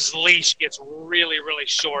think his leash gets really, really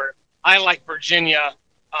short. I like Virginia.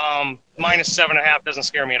 Minus 7.5 doesn't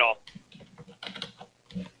scare me at all.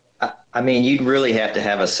 I mean, you'd really have to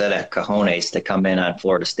have a set of cojones to come in on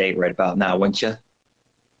Florida State right about now, wouldn't you?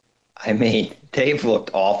 I mean, they've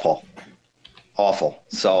looked awful.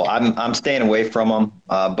 So I'm staying away from them,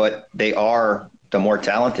 but they are the more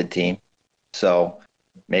talented team. So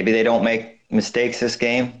maybe they don't make mistakes this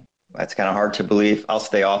game. That's kind of hard to believe. I'll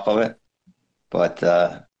stay off of it. But,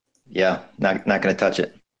 not going to touch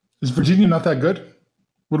it. Is Virginia not that good?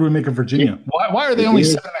 What do we make of Virginia? Why are they only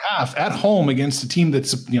 7.5 at home against a team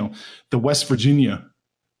that's, the West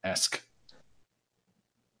Virginia-esque?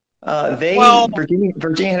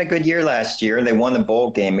 Virginia had a good year last year. They won the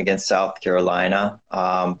bowl game against South Carolina.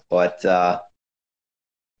 I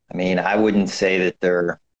wouldn't say that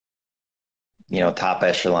they're, top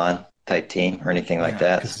echelon. type team or anything like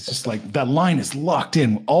that. It's just like that line is locked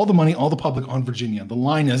in. All the money, all the public on Virginia. The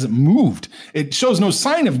line hasn't moved. It shows no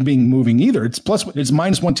sign of being moving either. It's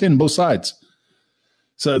minus 110 both sides.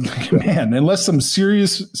 So man, unless some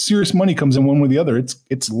serious money comes in one way or the other,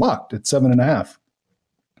 it's locked at 7.5.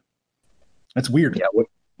 That's weird. Yeah.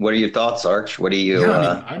 What are your thoughts, Arch? What do you?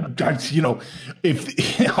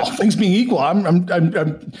 If all things being equal,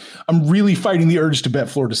 I'm really fighting the urge to bet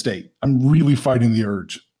Florida State. I'm really fighting the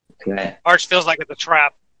urge. Okay. Arch feels like it's a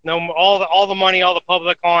trap. No, all the money, all the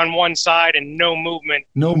public on one side, and no movement.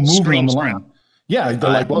 No movement on the line. Yeah, they're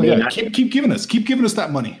like, well, keep giving us that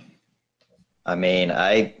money. I mean,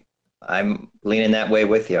 I'm leaning that way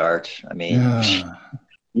with you, Arch. I mean,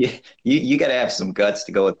 you got to have some guts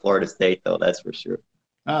to go with Florida State, though. That's for sure.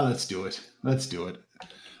 Let's do it.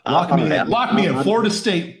 Lock me in. Florida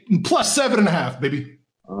State plus 7.5, baby.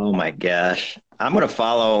 Oh my gosh, I'm gonna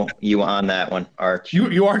follow you on that one, Arch.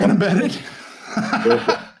 You are gonna bet it.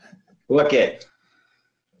 Look it.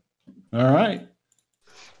 All right.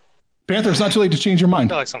 Panther, it's not too late to change your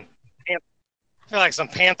mind. I feel like some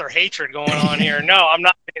Panther hatred going on here. No, I'm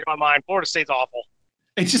not changing my mind. Florida State's awful.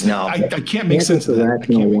 It's just I can't make sense of that.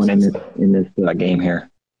 Rational one in this game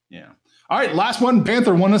here. Yeah. All right, last one.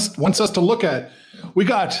 Panther wants us to look at. We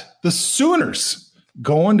got the Sooners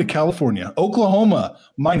going to California. Oklahoma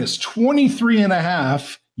minus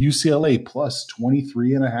 23.5. UCLA plus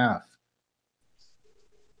 23.5.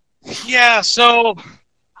 Yeah, so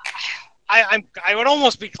I would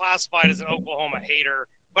almost be classified as an Oklahoma hater,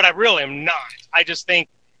 but I really am not. I just think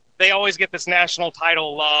they always get this national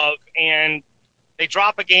title love, and they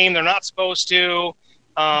drop a game they're not supposed to.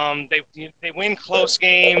 They win close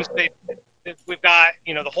games. We've got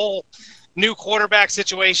the whole new quarterback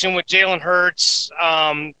situation with Jalen Hurts.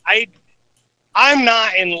 I'm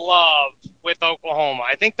not in love with Oklahoma.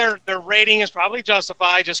 I think their rating is probably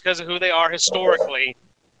justified just because of who they are historically.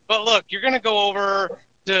 But look, you're going to go over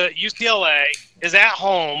to UCLA, is at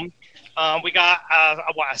home. We got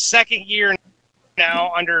a second year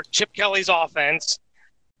now under Chip Kelly's offense.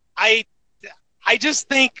 I just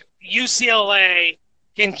think UCLA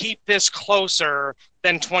can keep this closer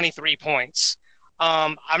than 23 points.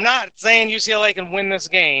 I'm not saying UCLA can win this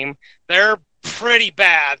game. They're pretty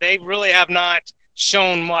bad. They really have not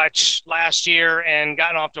shown much last year and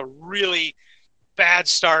gotten off to a really bad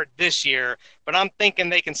start this year. But I'm thinking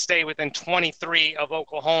they can stay within 23 of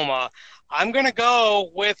Oklahoma. I'm going to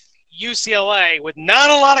go with UCLA with not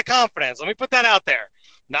a lot of confidence. Let me put that out there.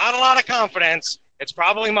 Not a lot of confidence. It's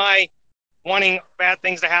probably my wanting bad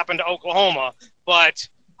things to happen to Oklahoma. But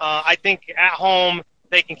I think at home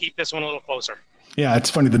they can keep this one a little closer. Yeah, it's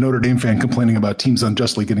funny. The Notre Dame fan complaining about teams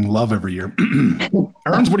unjustly getting love every year.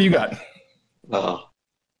 Ernst, what do you got?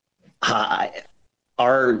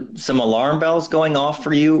 Are some alarm bells going off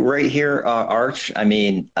for you right here, Arch? I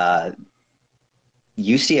mean,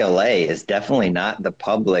 UCLA is definitely not the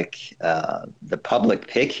public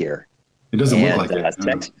pick here. It doesn't look like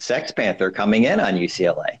it. Sex Panther coming in on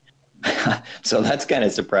UCLA. So that's kind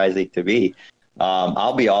of surprising to me.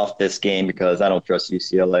 I'll be off this game because I don't trust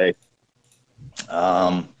UCLA.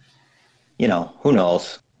 Who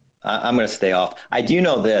knows? I'm going to stay off. I do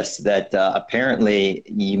know this, that apparently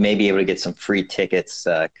you may be able to get some free tickets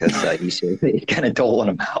because UCLA is kind of doling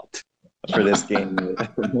them out for this game,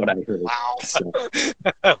 from what I heard. Wow. So.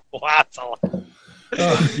 Wow.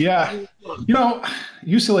 Yeah.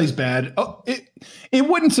 UCLA's bad. It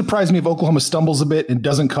wouldn't surprise me if Oklahoma stumbles a bit and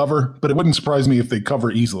doesn't cover, but it wouldn't surprise me if they cover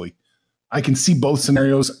easily. I can see both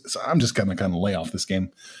scenarios, so I'm just going to kind of lay off this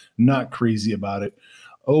game. Not crazy about it.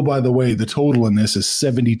 Oh, by the way, the total in this is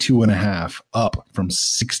 72.5, up from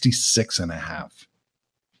 66.5.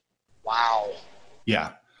 Wow.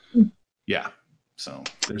 Yeah. So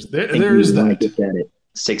there's that. Get that at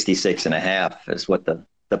 66.5 is what the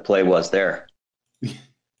play was there.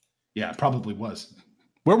 Yeah, it probably was.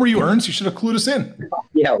 Where were you, Ernst? You should have clued us in.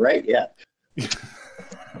 Yeah, right. Yeah.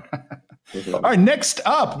 All right, next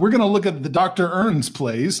up, we're going to look at the Dr. Ernst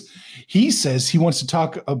plays. He says he wants to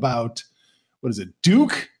talk about,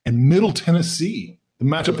 Duke and Middle Tennessee, the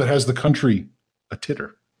matchup that has the country a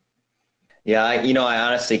titter. Yeah, I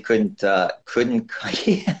honestly couldn't. This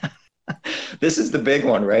is the big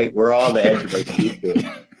one, right? We're all the edge of our seat.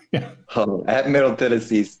 At Middle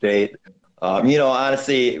Tennessee State.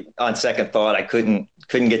 Honestly, on second thought, I couldn't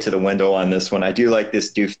get to the window on this one. I do like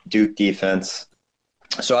this Duke defense.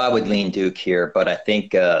 So I would lean Duke here, but I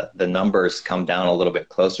think the numbers come down a little bit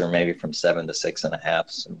closer, maybe from 7 to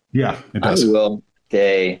 6.5. So yeah, it does. I will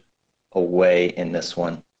stay away in this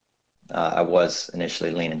one. I was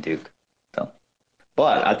initially leaning Duke,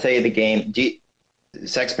 but I'll tell you the game.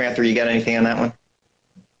 Sex Panther, you got anything on that one?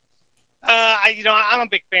 I'm a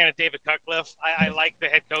big fan of David Cutcliffe. I like the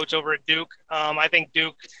head coach over at Duke. I think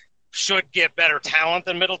Duke should get better talent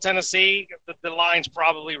than Middle Tennessee. The line's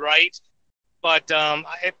probably right, but I'm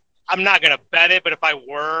not going to bet it. But if I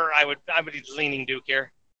were, I would be leaning Duke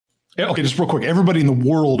here. Yeah, okay, just real quick. Everybody in the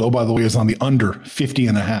world, oh, by the way, is on the under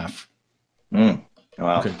 50.5.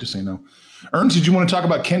 Wow. Okay, just so you know. Ernst, did you want to talk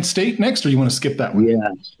about Kent State next, or you want to skip that one? Yeah,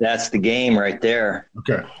 that's the game right there.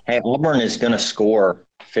 Okay. Hey, Auburn is going to score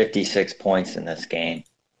 56 points in this game.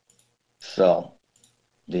 So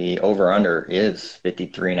the over-under is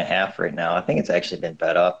 53.5 right now. I think it's actually been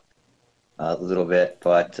bet up a little bit.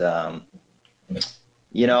 But,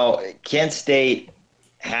 Kent State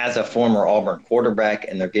has a former Auburn quarterback,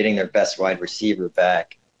 and they're getting their best wide receiver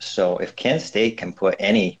back. So if Kent State can put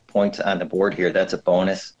any points on the board here, that's a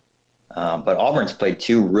bonus. But Auburn's played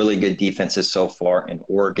two really good defenses so far in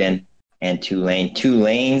Oregon and Tulane.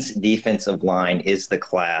 Tulane's defensive line is the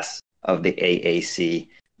class of the AAC,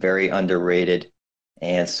 very underrated.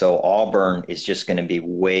 And so Auburn is just going to be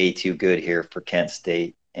way too good here for Kent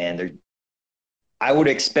State. And I would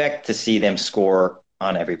expect to see them score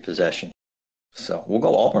on every possession. So we'll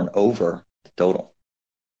go Auburn over the total.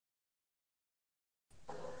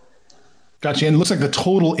 Gotcha. And it looks like the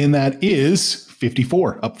total in that is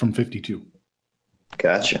 54, up from 52.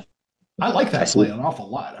 Gotcha. I like that play an awful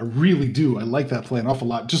lot. I really do. I like that play an awful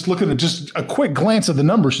lot. Just looking at just a quick glance at the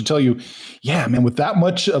numbers should tell you, yeah, man, with that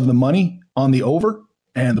much of the money on the over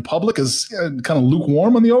and the public is kind of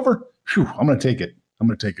lukewarm on the over, whew, I'm going to take it.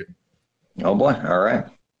 Oh, boy. All right.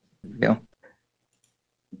 There we go.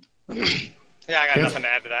 Yeah, I got nothing to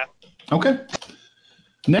add to that. Okay.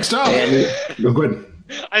 Next up. Go ahead.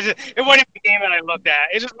 It wasn't even a game that I looked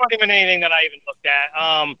at. It just wasn't even anything that I even looked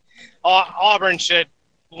at. Auburn should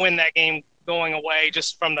win that game going away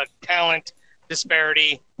just from the talent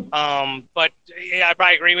disparity. But yeah, I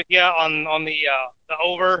probably agree with you on the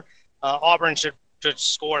over. Auburn should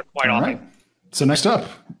score quite often. Right. So next up,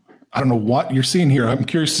 I don't know what you're seeing here. I'm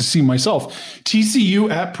curious to see myself. TCU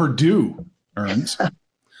at Purdue, Ernst.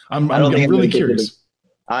 I'm really curious.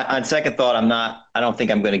 On second thought, I don't think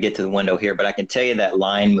I'm going to get to the window here, but I can tell you that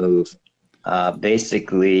line move.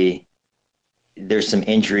 Basically, there's some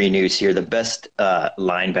injury news here. The best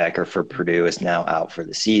linebacker for Purdue is now out for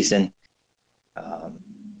the season.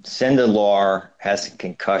 Sindelar has a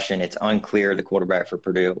concussion. It's unclear, the quarterback for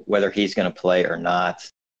Purdue, whether he's going to play or not.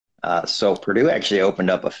 So Purdue actually opened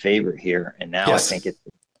up a favorite here, and now yes. I think it's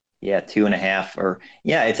 2.5 or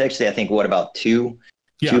it's actually I think what about 2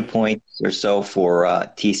 points or so for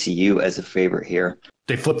TCU as a favorite here.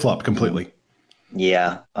 They flip-flop completely.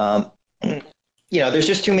 Yeah. There's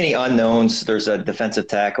just too many unknowns. There's a defensive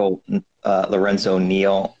tackle, Lorenzo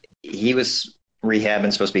Neal. He was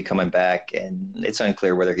rehabbing, supposed to be coming back, and it's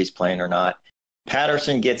unclear whether he's playing or not.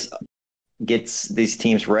 Patterson gets these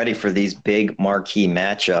teams ready for these big marquee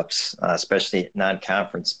matchups, especially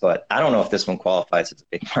non-conference. But I don't know if this one qualifies as a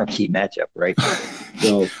big marquee matchup, right?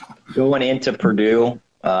 So going into Purdue,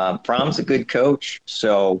 Fromm's a good coach,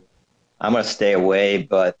 so I'm going to stay away,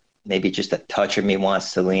 but maybe just a touch of me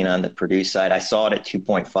wants to lean on the Purdue side. I saw it at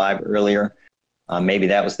 2.5 earlier. Maybe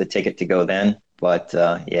that was the ticket to go then. But,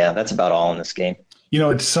 that's about all in this game.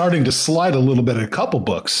 It's starting to slide a little bit at a couple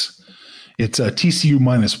books. It's TCU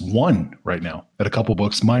 -1 right now at a couple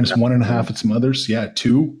books, -1.5 at some others. Yeah,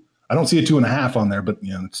 2. I don't see a 2.5 on there, but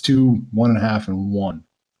it's 2, 1.5, and 1.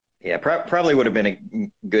 Yeah, probably would have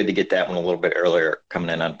been good to get that one a little bit earlier coming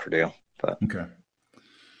in on Purdue. But okay.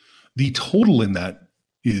 The total in that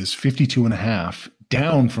is 52.5,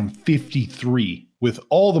 down from 53, with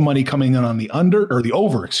all the money coming in on the under or the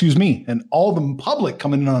over, and all the public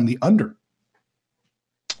coming in on the under.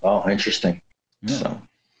 Oh, interesting. Yeah. So.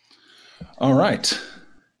 All right.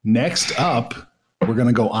 Next up, we're going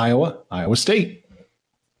to go Iowa State.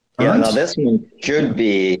 Yeah, now this one should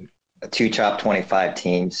be two top 25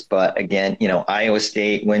 teams. But again, Iowa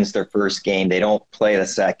State wins their first game. They don't play the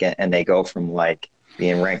second, and they go from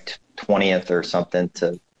being ranked 20th or something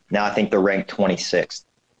to now I think they're ranked 26th.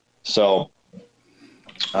 So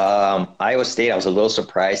Iowa State, I was a little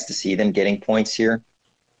surprised to see them getting points here.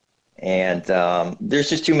 And there's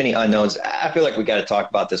just too many unknowns. I feel like we got to talk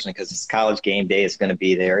about this one because it's college game day. It's going to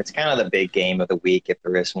be there. It's kind of the big game of the week if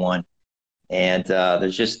there is one. And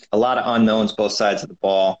there's just a lot of unknowns both sides of the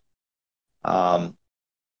ball.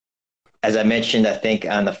 As I mentioned, I think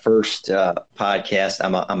on the first podcast,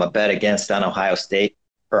 I'm a bet against on Ohio State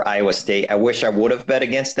or Iowa State. I wish I would have bet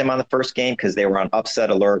against them on the first game because they were on upset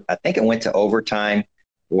alert. I think it went to overtime,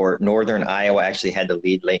 or Northern Iowa actually had the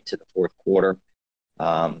lead late to the fourth quarter.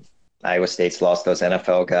 Iowa State's lost those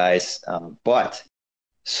NFL guys, but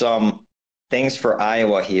some things for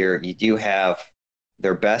Iowa here, you do have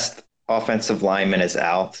their best offensive lineman is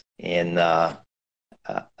out in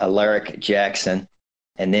Alaric Jackson.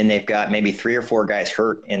 And then they've got maybe 3 or 4 guys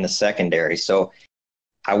hurt in the secondary. So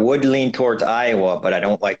I would lean towards Iowa, but I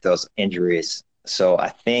don't like those injuries. So I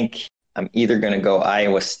think I'm either going to go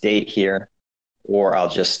Iowa State here, or I'll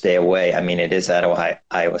just stay away. I mean, it is at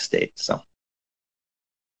Iowa State. So.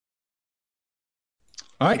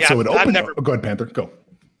 All right. So it opened. Go ahead, Panther. Go.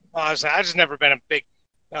 I've just never been a big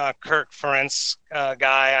Kirk Ferentz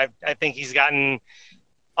guy. I think he's gotten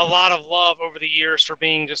a lot of love over the years for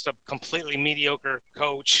being just a completely mediocre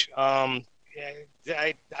coach. I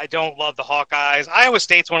don't love the Hawkeyes. Iowa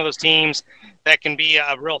State's one of those teams that can be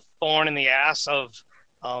a real thorn in the ass of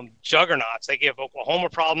juggernauts. They give Oklahoma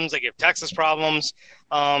problems. They give Texas problems.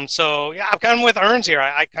 So, yeah, I'm kind of with Earns here.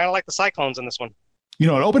 I kind of like the Cyclones in this one. It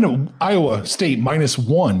opened at Iowa State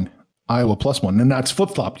 -1, Iowa +1, and that's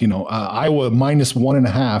flip-flopped. Iowa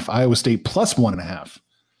 -1.5, Iowa State +1.5.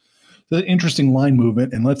 The interesting line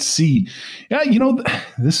movement, and let's see. Yeah,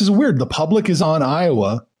 this is weird. The public is on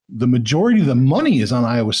Iowa. The majority of the money is on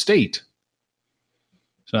Iowa State.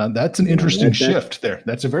 So that's an interesting shift there.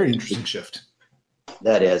 That's a very interesting shift.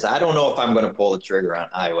 That is. I don't know if I'm going to pull the trigger on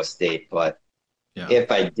Iowa State, but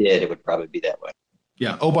if I did, it would probably be that way.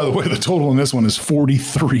 Yeah. Oh, by the way, the total in this one is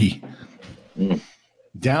 43.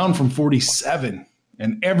 Down from 47,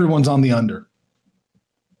 and everyone's on the under.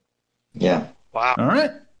 Yeah. Wow. All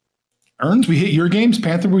right. Earns, we hit your games.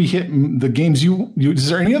 Panther, we hit the games you. Is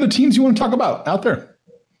there any other teams you want to talk about out there?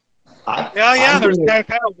 There's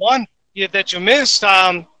kind of one that you missed.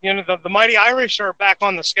 The Mighty Irish are back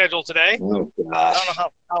on the schedule today. Oh, gosh. I don't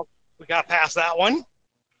know how we got past that one.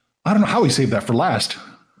 I don't know how we saved that for last.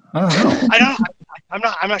 I don't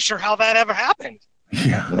know. I'm not sure how that ever happened.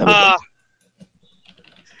 Yeah.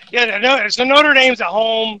 So Notre Dame's at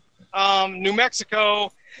home. New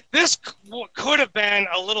Mexico. This could have been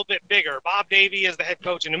a little bit bigger. Bob Davie is the head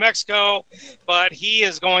coach in New Mexico, but he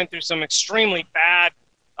is going through some extremely bad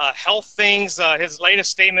health things. His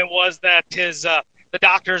latest statement was that the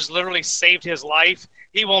doctors literally saved his life.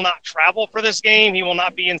 He will not travel for this game. He will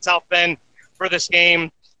not be in South Bend for this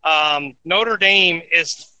game. Notre Dame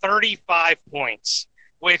is 35 points,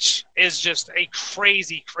 which is just a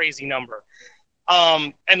crazy, crazy number.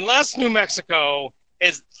 Unless New Mexico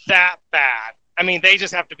is that bad. I mean, they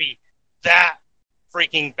just have to be that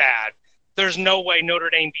freaking bad. There's no way Notre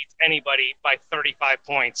Dame beats anybody by 35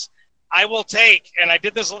 points. I will take, and I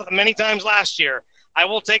did this many times last year, I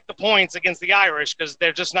will take the points against the Irish because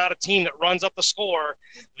they're just not a team that runs up the score.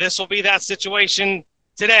 This will be that situation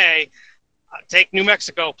today. Take New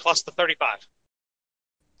Mexico plus the 35.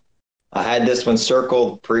 I had this one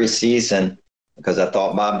circled preseason because I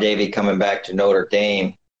thought Bob Davie coming back to Notre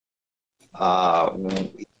Dame,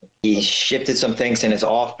 he shifted some things in his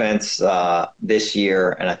offense this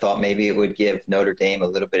year, and I thought maybe it would give Notre Dame a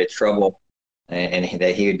little bit of trouble and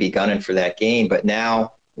that he would be gunning for that game. But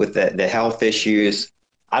now with the health issues,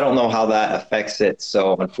 I don't know how that affects it.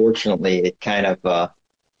 So unfortunately, it kind of,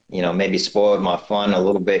 maybe spoiled my fun a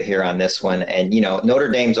little bit here on this one. And, Notre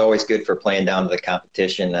Dame's always good for playing down to the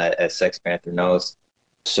competition, as Sex Panther knows.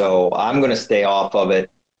 So I'm going to stay off of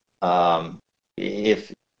it.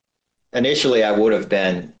 If initially I would have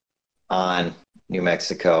been on New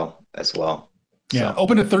Mexico as well. Yeah,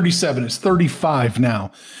 open at 37. It's 35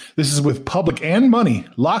 now. This is with public and money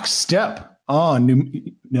lockstep on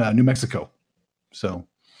New Mexico. So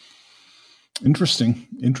interesting.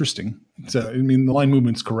 So I mean, the line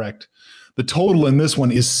movement's correct. The total in this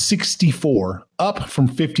one is 64, up from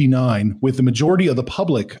 59, with the majority of the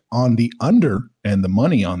public on the under and the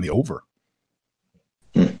money on the over.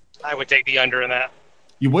 I would take the under in that.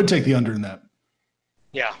 You would take the under in that?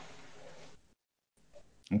 Yeah.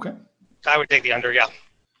 Okay. I would take the under, yeah.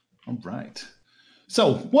 All right.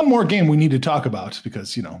 So one more game we need to talk about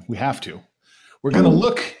because, we have to. We're going to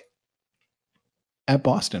look at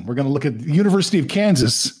Boston. We're going to look at the University of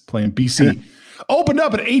Kansas playing BC. Opened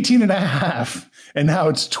up at 18.5, and now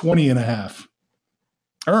it's 20.5.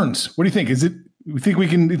 Earns, what do you think? You think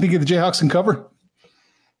the Jayhawks can cover?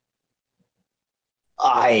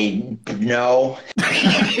 I know.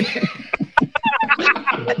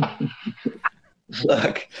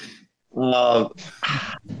 Look, I'm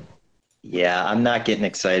not getting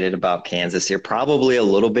excited about Kansas here. Probably a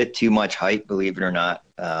little bit too much hype, believe it or not,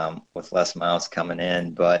 with Les Miles coming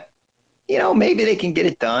in. But, maybe they can get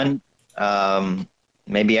it done.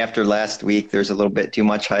 Maybe after last week, there's a little bit too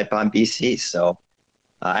much hype on BC. So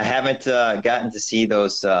I haven't gotten to see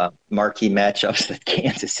those marquee matchups that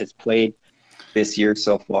Kansas has played this year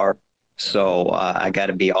so far. So I got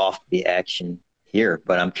to be off the action here,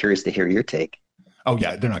 but I'm curious to hear your take. Oh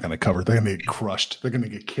yeah, they're not going to cover. They're going to get crushed. They're going to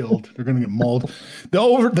get killed. They're going to get mauled.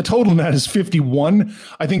 The total in that is 51.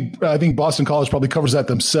 I think Boston College probably covers that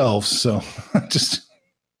themselves. So just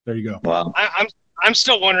there you go. Wow. I'm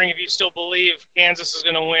still wondering if you still believe Kansas is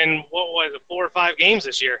going to win. What was it, 4 or 5 games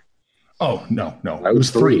this year? Oh no, it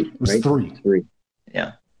was 3. It was 3. 3.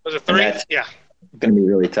 Yeah. Was it 3? Yeah. It's going to be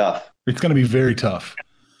really tough. It's going to be very tough.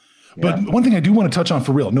 Yeah. But one thing I do want to touch on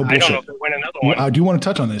for real, no bullshit. I don't know if they win another one. I do want to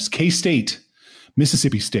touch on this. K-State,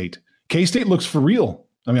 Mississippi State. K-State looks for real.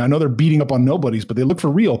 I mean, I know they're beating up on nobodies, but they look for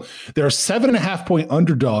real. They're a 7.5-point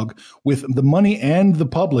underdog with the money and the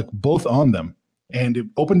public both on them. And it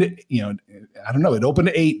opened it, I don't know. It opened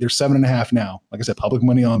at 8. They're 7.5 now. Like I said, public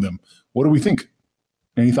money on them. What do we think?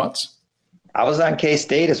 Any thoughts? I was on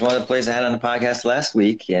K-State as one of the players I had on the podcast last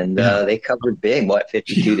week, and they covered big,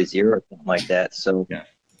 52-0 or something like that. So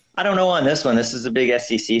I don't know on this one. This is a big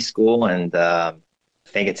SEC school, and I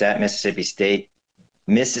think it's at Mississippi State.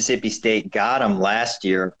 Mississippi State got them last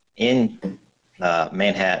year in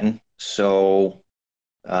Manhattan. So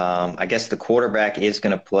I guess the quarterback is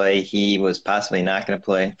going to play. He was possibly not going to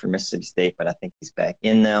play for Mississippi State, but I think he's back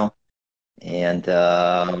in now. And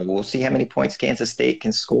we'll see how many points Kansas State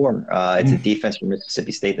can score. It's a defense from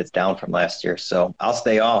Mississippi State that's down from last year. So I'll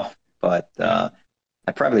stay off, but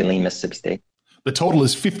I'd probably lean Mississippi State. The total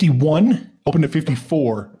is 51, opened at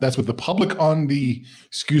 54. That's with the public on the,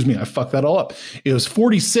 I fucked that all up. It was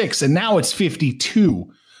 46, and now it's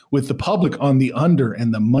 52 with the public on the under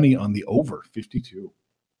and the money on the over, 52.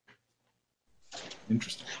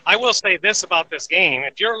 Interesting. I will say this about this game.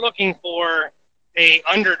 If you're looking for a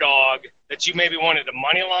underdog that you maybe wanted a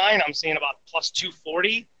money line, I'm seeing about plus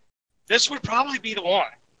 240. This would probably be the one.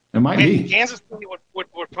 It might be. Kansas City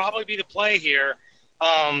would probably be the play here.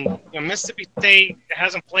 Mississippi State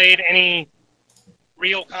hasn't played any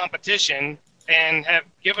real competition and have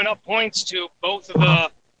given up points to both of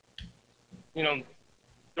the,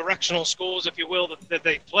 directional schools, if you will, that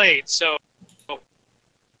they played. So,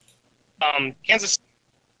 Kansas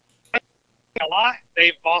State a lot.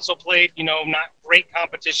 They've also played, not great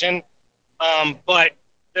competition, but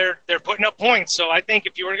they're putting up points. So I think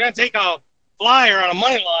if you were going to take a flyer on a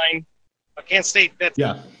money line, Kansas State.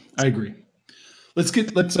 I agree.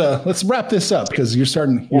 Let's wrap this up because your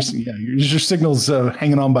signal's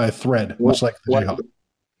hanging on by a thread, much like the Jayhawk.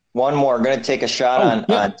 One more. I'm going to take a shot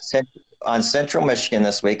on Central Michigan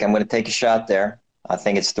this week. I'm going to take a shot there. I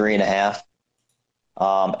think it's 3.5.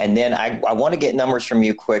 And then I want to get numbers from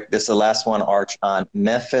you quick. This is the last one, Arch, on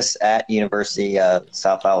Memphis at University of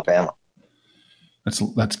South Alabama.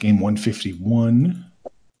 That's game 151.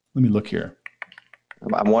 Let me look here.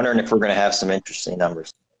 I'm wondering if we're going to have some interesting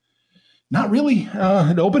numbers. Not really.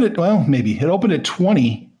 It opened at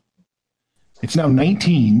 20. It's now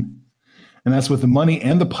 19, and that's with the money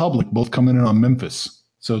and the public both coming in on Memphis.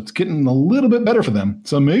 So it's getting a little bit better for them.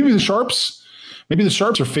 So maybe the Sharps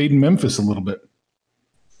are fading Memphis a little bit.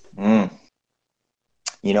 I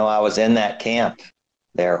was in that camp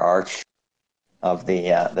there, Arch, of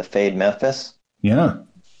the fade Memphis. Yeah.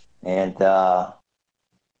 And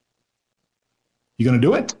you going to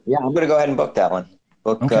do it? Yeah, I'm going to go ahead and book that one.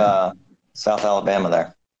 Okay. South Alabama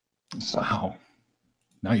there. So. Wow.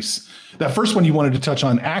 Nice. That first one you wanted to touch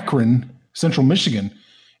on, Akron, Central Michigan.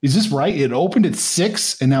 Is this right? It opened at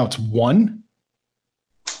 6 and now it's 1?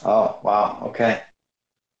 Oh, wow. Okay.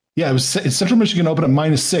 Yeah, it's Central Michigan opened at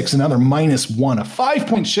 -6 and now they're -1. A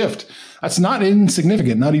 5-point shift. That's not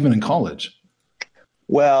insignificant, not even in college.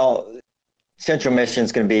 Well, Central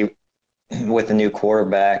Michigan's going to be with a new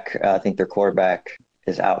quarterback. I think their quarterback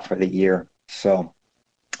is out for the year. So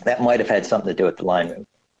that might have had something to do with the line move.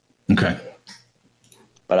 Okay.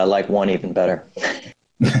 But I like 1 even better.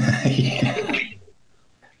 Yeah.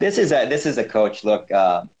 This is a coach. Look,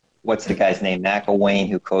 what's the guy's name? McElwain,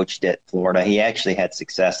 who coached at Florida. He actually had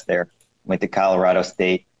success there. Went to Colorado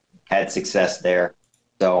State, had success there.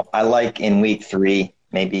 So I like in week 3,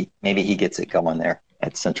 maybe he gets it going there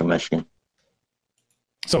at Central Michigan.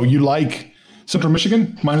 So you like Central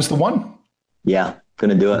Michigan minus the 1? Yeah,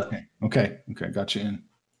 gonna do it. Okay, got you in.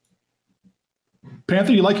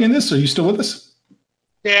 Panther, you liking this? Are you still with us?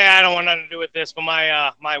 Yeah, I don't want nothing to do with this, but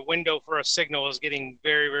my window for a signal is getting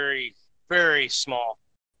very, very, very small.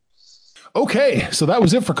 Okay, so that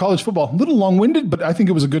was it for college football. A little long-winded, but I think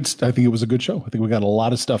it was a good show. I think we got a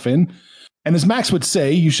lot of stuff in. And as Max would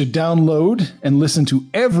say, you should download and listen to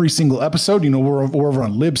every single episode. We're over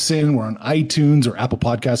on Libsyn, we're on iTunes or Apple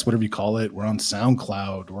Podcasts, whatever you call it. We're on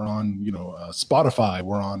SoundCloud, we're on Spotify,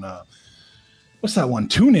 we're on what's that one?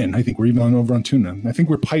 TuneIn. I think we're even over on TuneIn. I think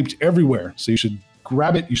we're piped everywhere. So you should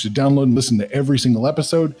grab it. You should download and listen to every single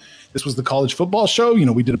episode. This was the college football show.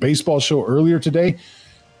 We did a baseball show earlier today.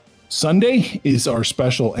 Sunday is our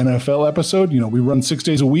special NFL episode. We run 6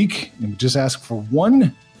 days a week, and we just ask for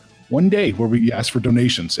one day where we ask for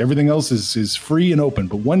donations. Everything else is free and open,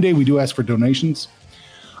 but one day we do ask for donations.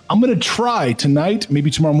 I'm going to try tonight, maybe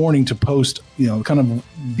tomorrow morning, to post, kind of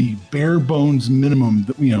the bare bones minimum,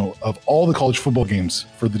 of all the college football games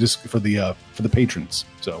for the patrons.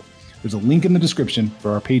 So there's a link in the description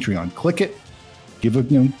for our Patreon. Click it.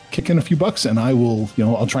 Kick in a few bucks, and I will,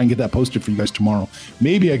 I'll try and get that posted for you guys tomorrow.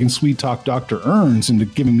 Maybe I can sweet talk Dr. Earns into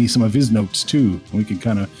giving me some of his notes too, and we can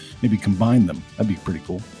kind of maybe combine them. That'd be pretty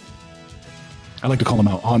cool. I like to call him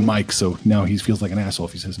out on mic, so now he feels like an asshole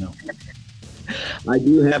if he says no. I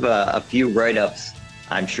do have a few write-ups.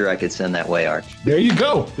 I'm sure I could send that way, Art. There you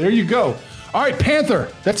go. All right,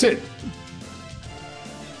 Panther, that's it.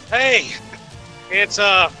 Hey. It's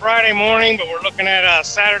Friday morning, but we're looking at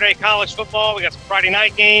Saturday college football. We got some Friday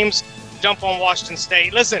night games. Jump on Washington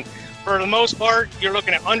State. Listen, for the most part, you're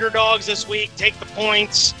looking at underdogs this week. Take the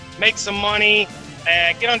points, make some money,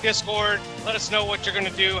 and get on Discord. Let us know what you're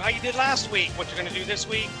going to do, how you did last week, what you're going to do this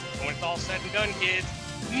week. And when it's all said and done, kids,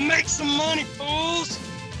 make some money, fools!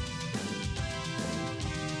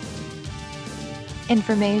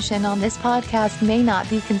 Information on this podcast may not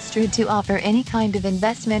be construed to offer any kind of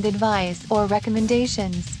investment advice or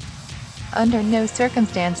recommendations. Under no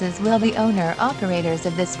circumstances will the owner-operators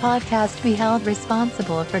of this podcast be held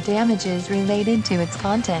responsible for damages related to its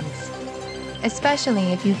contents.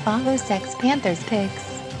 Especially if you follow Sex Panthers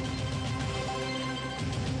picks.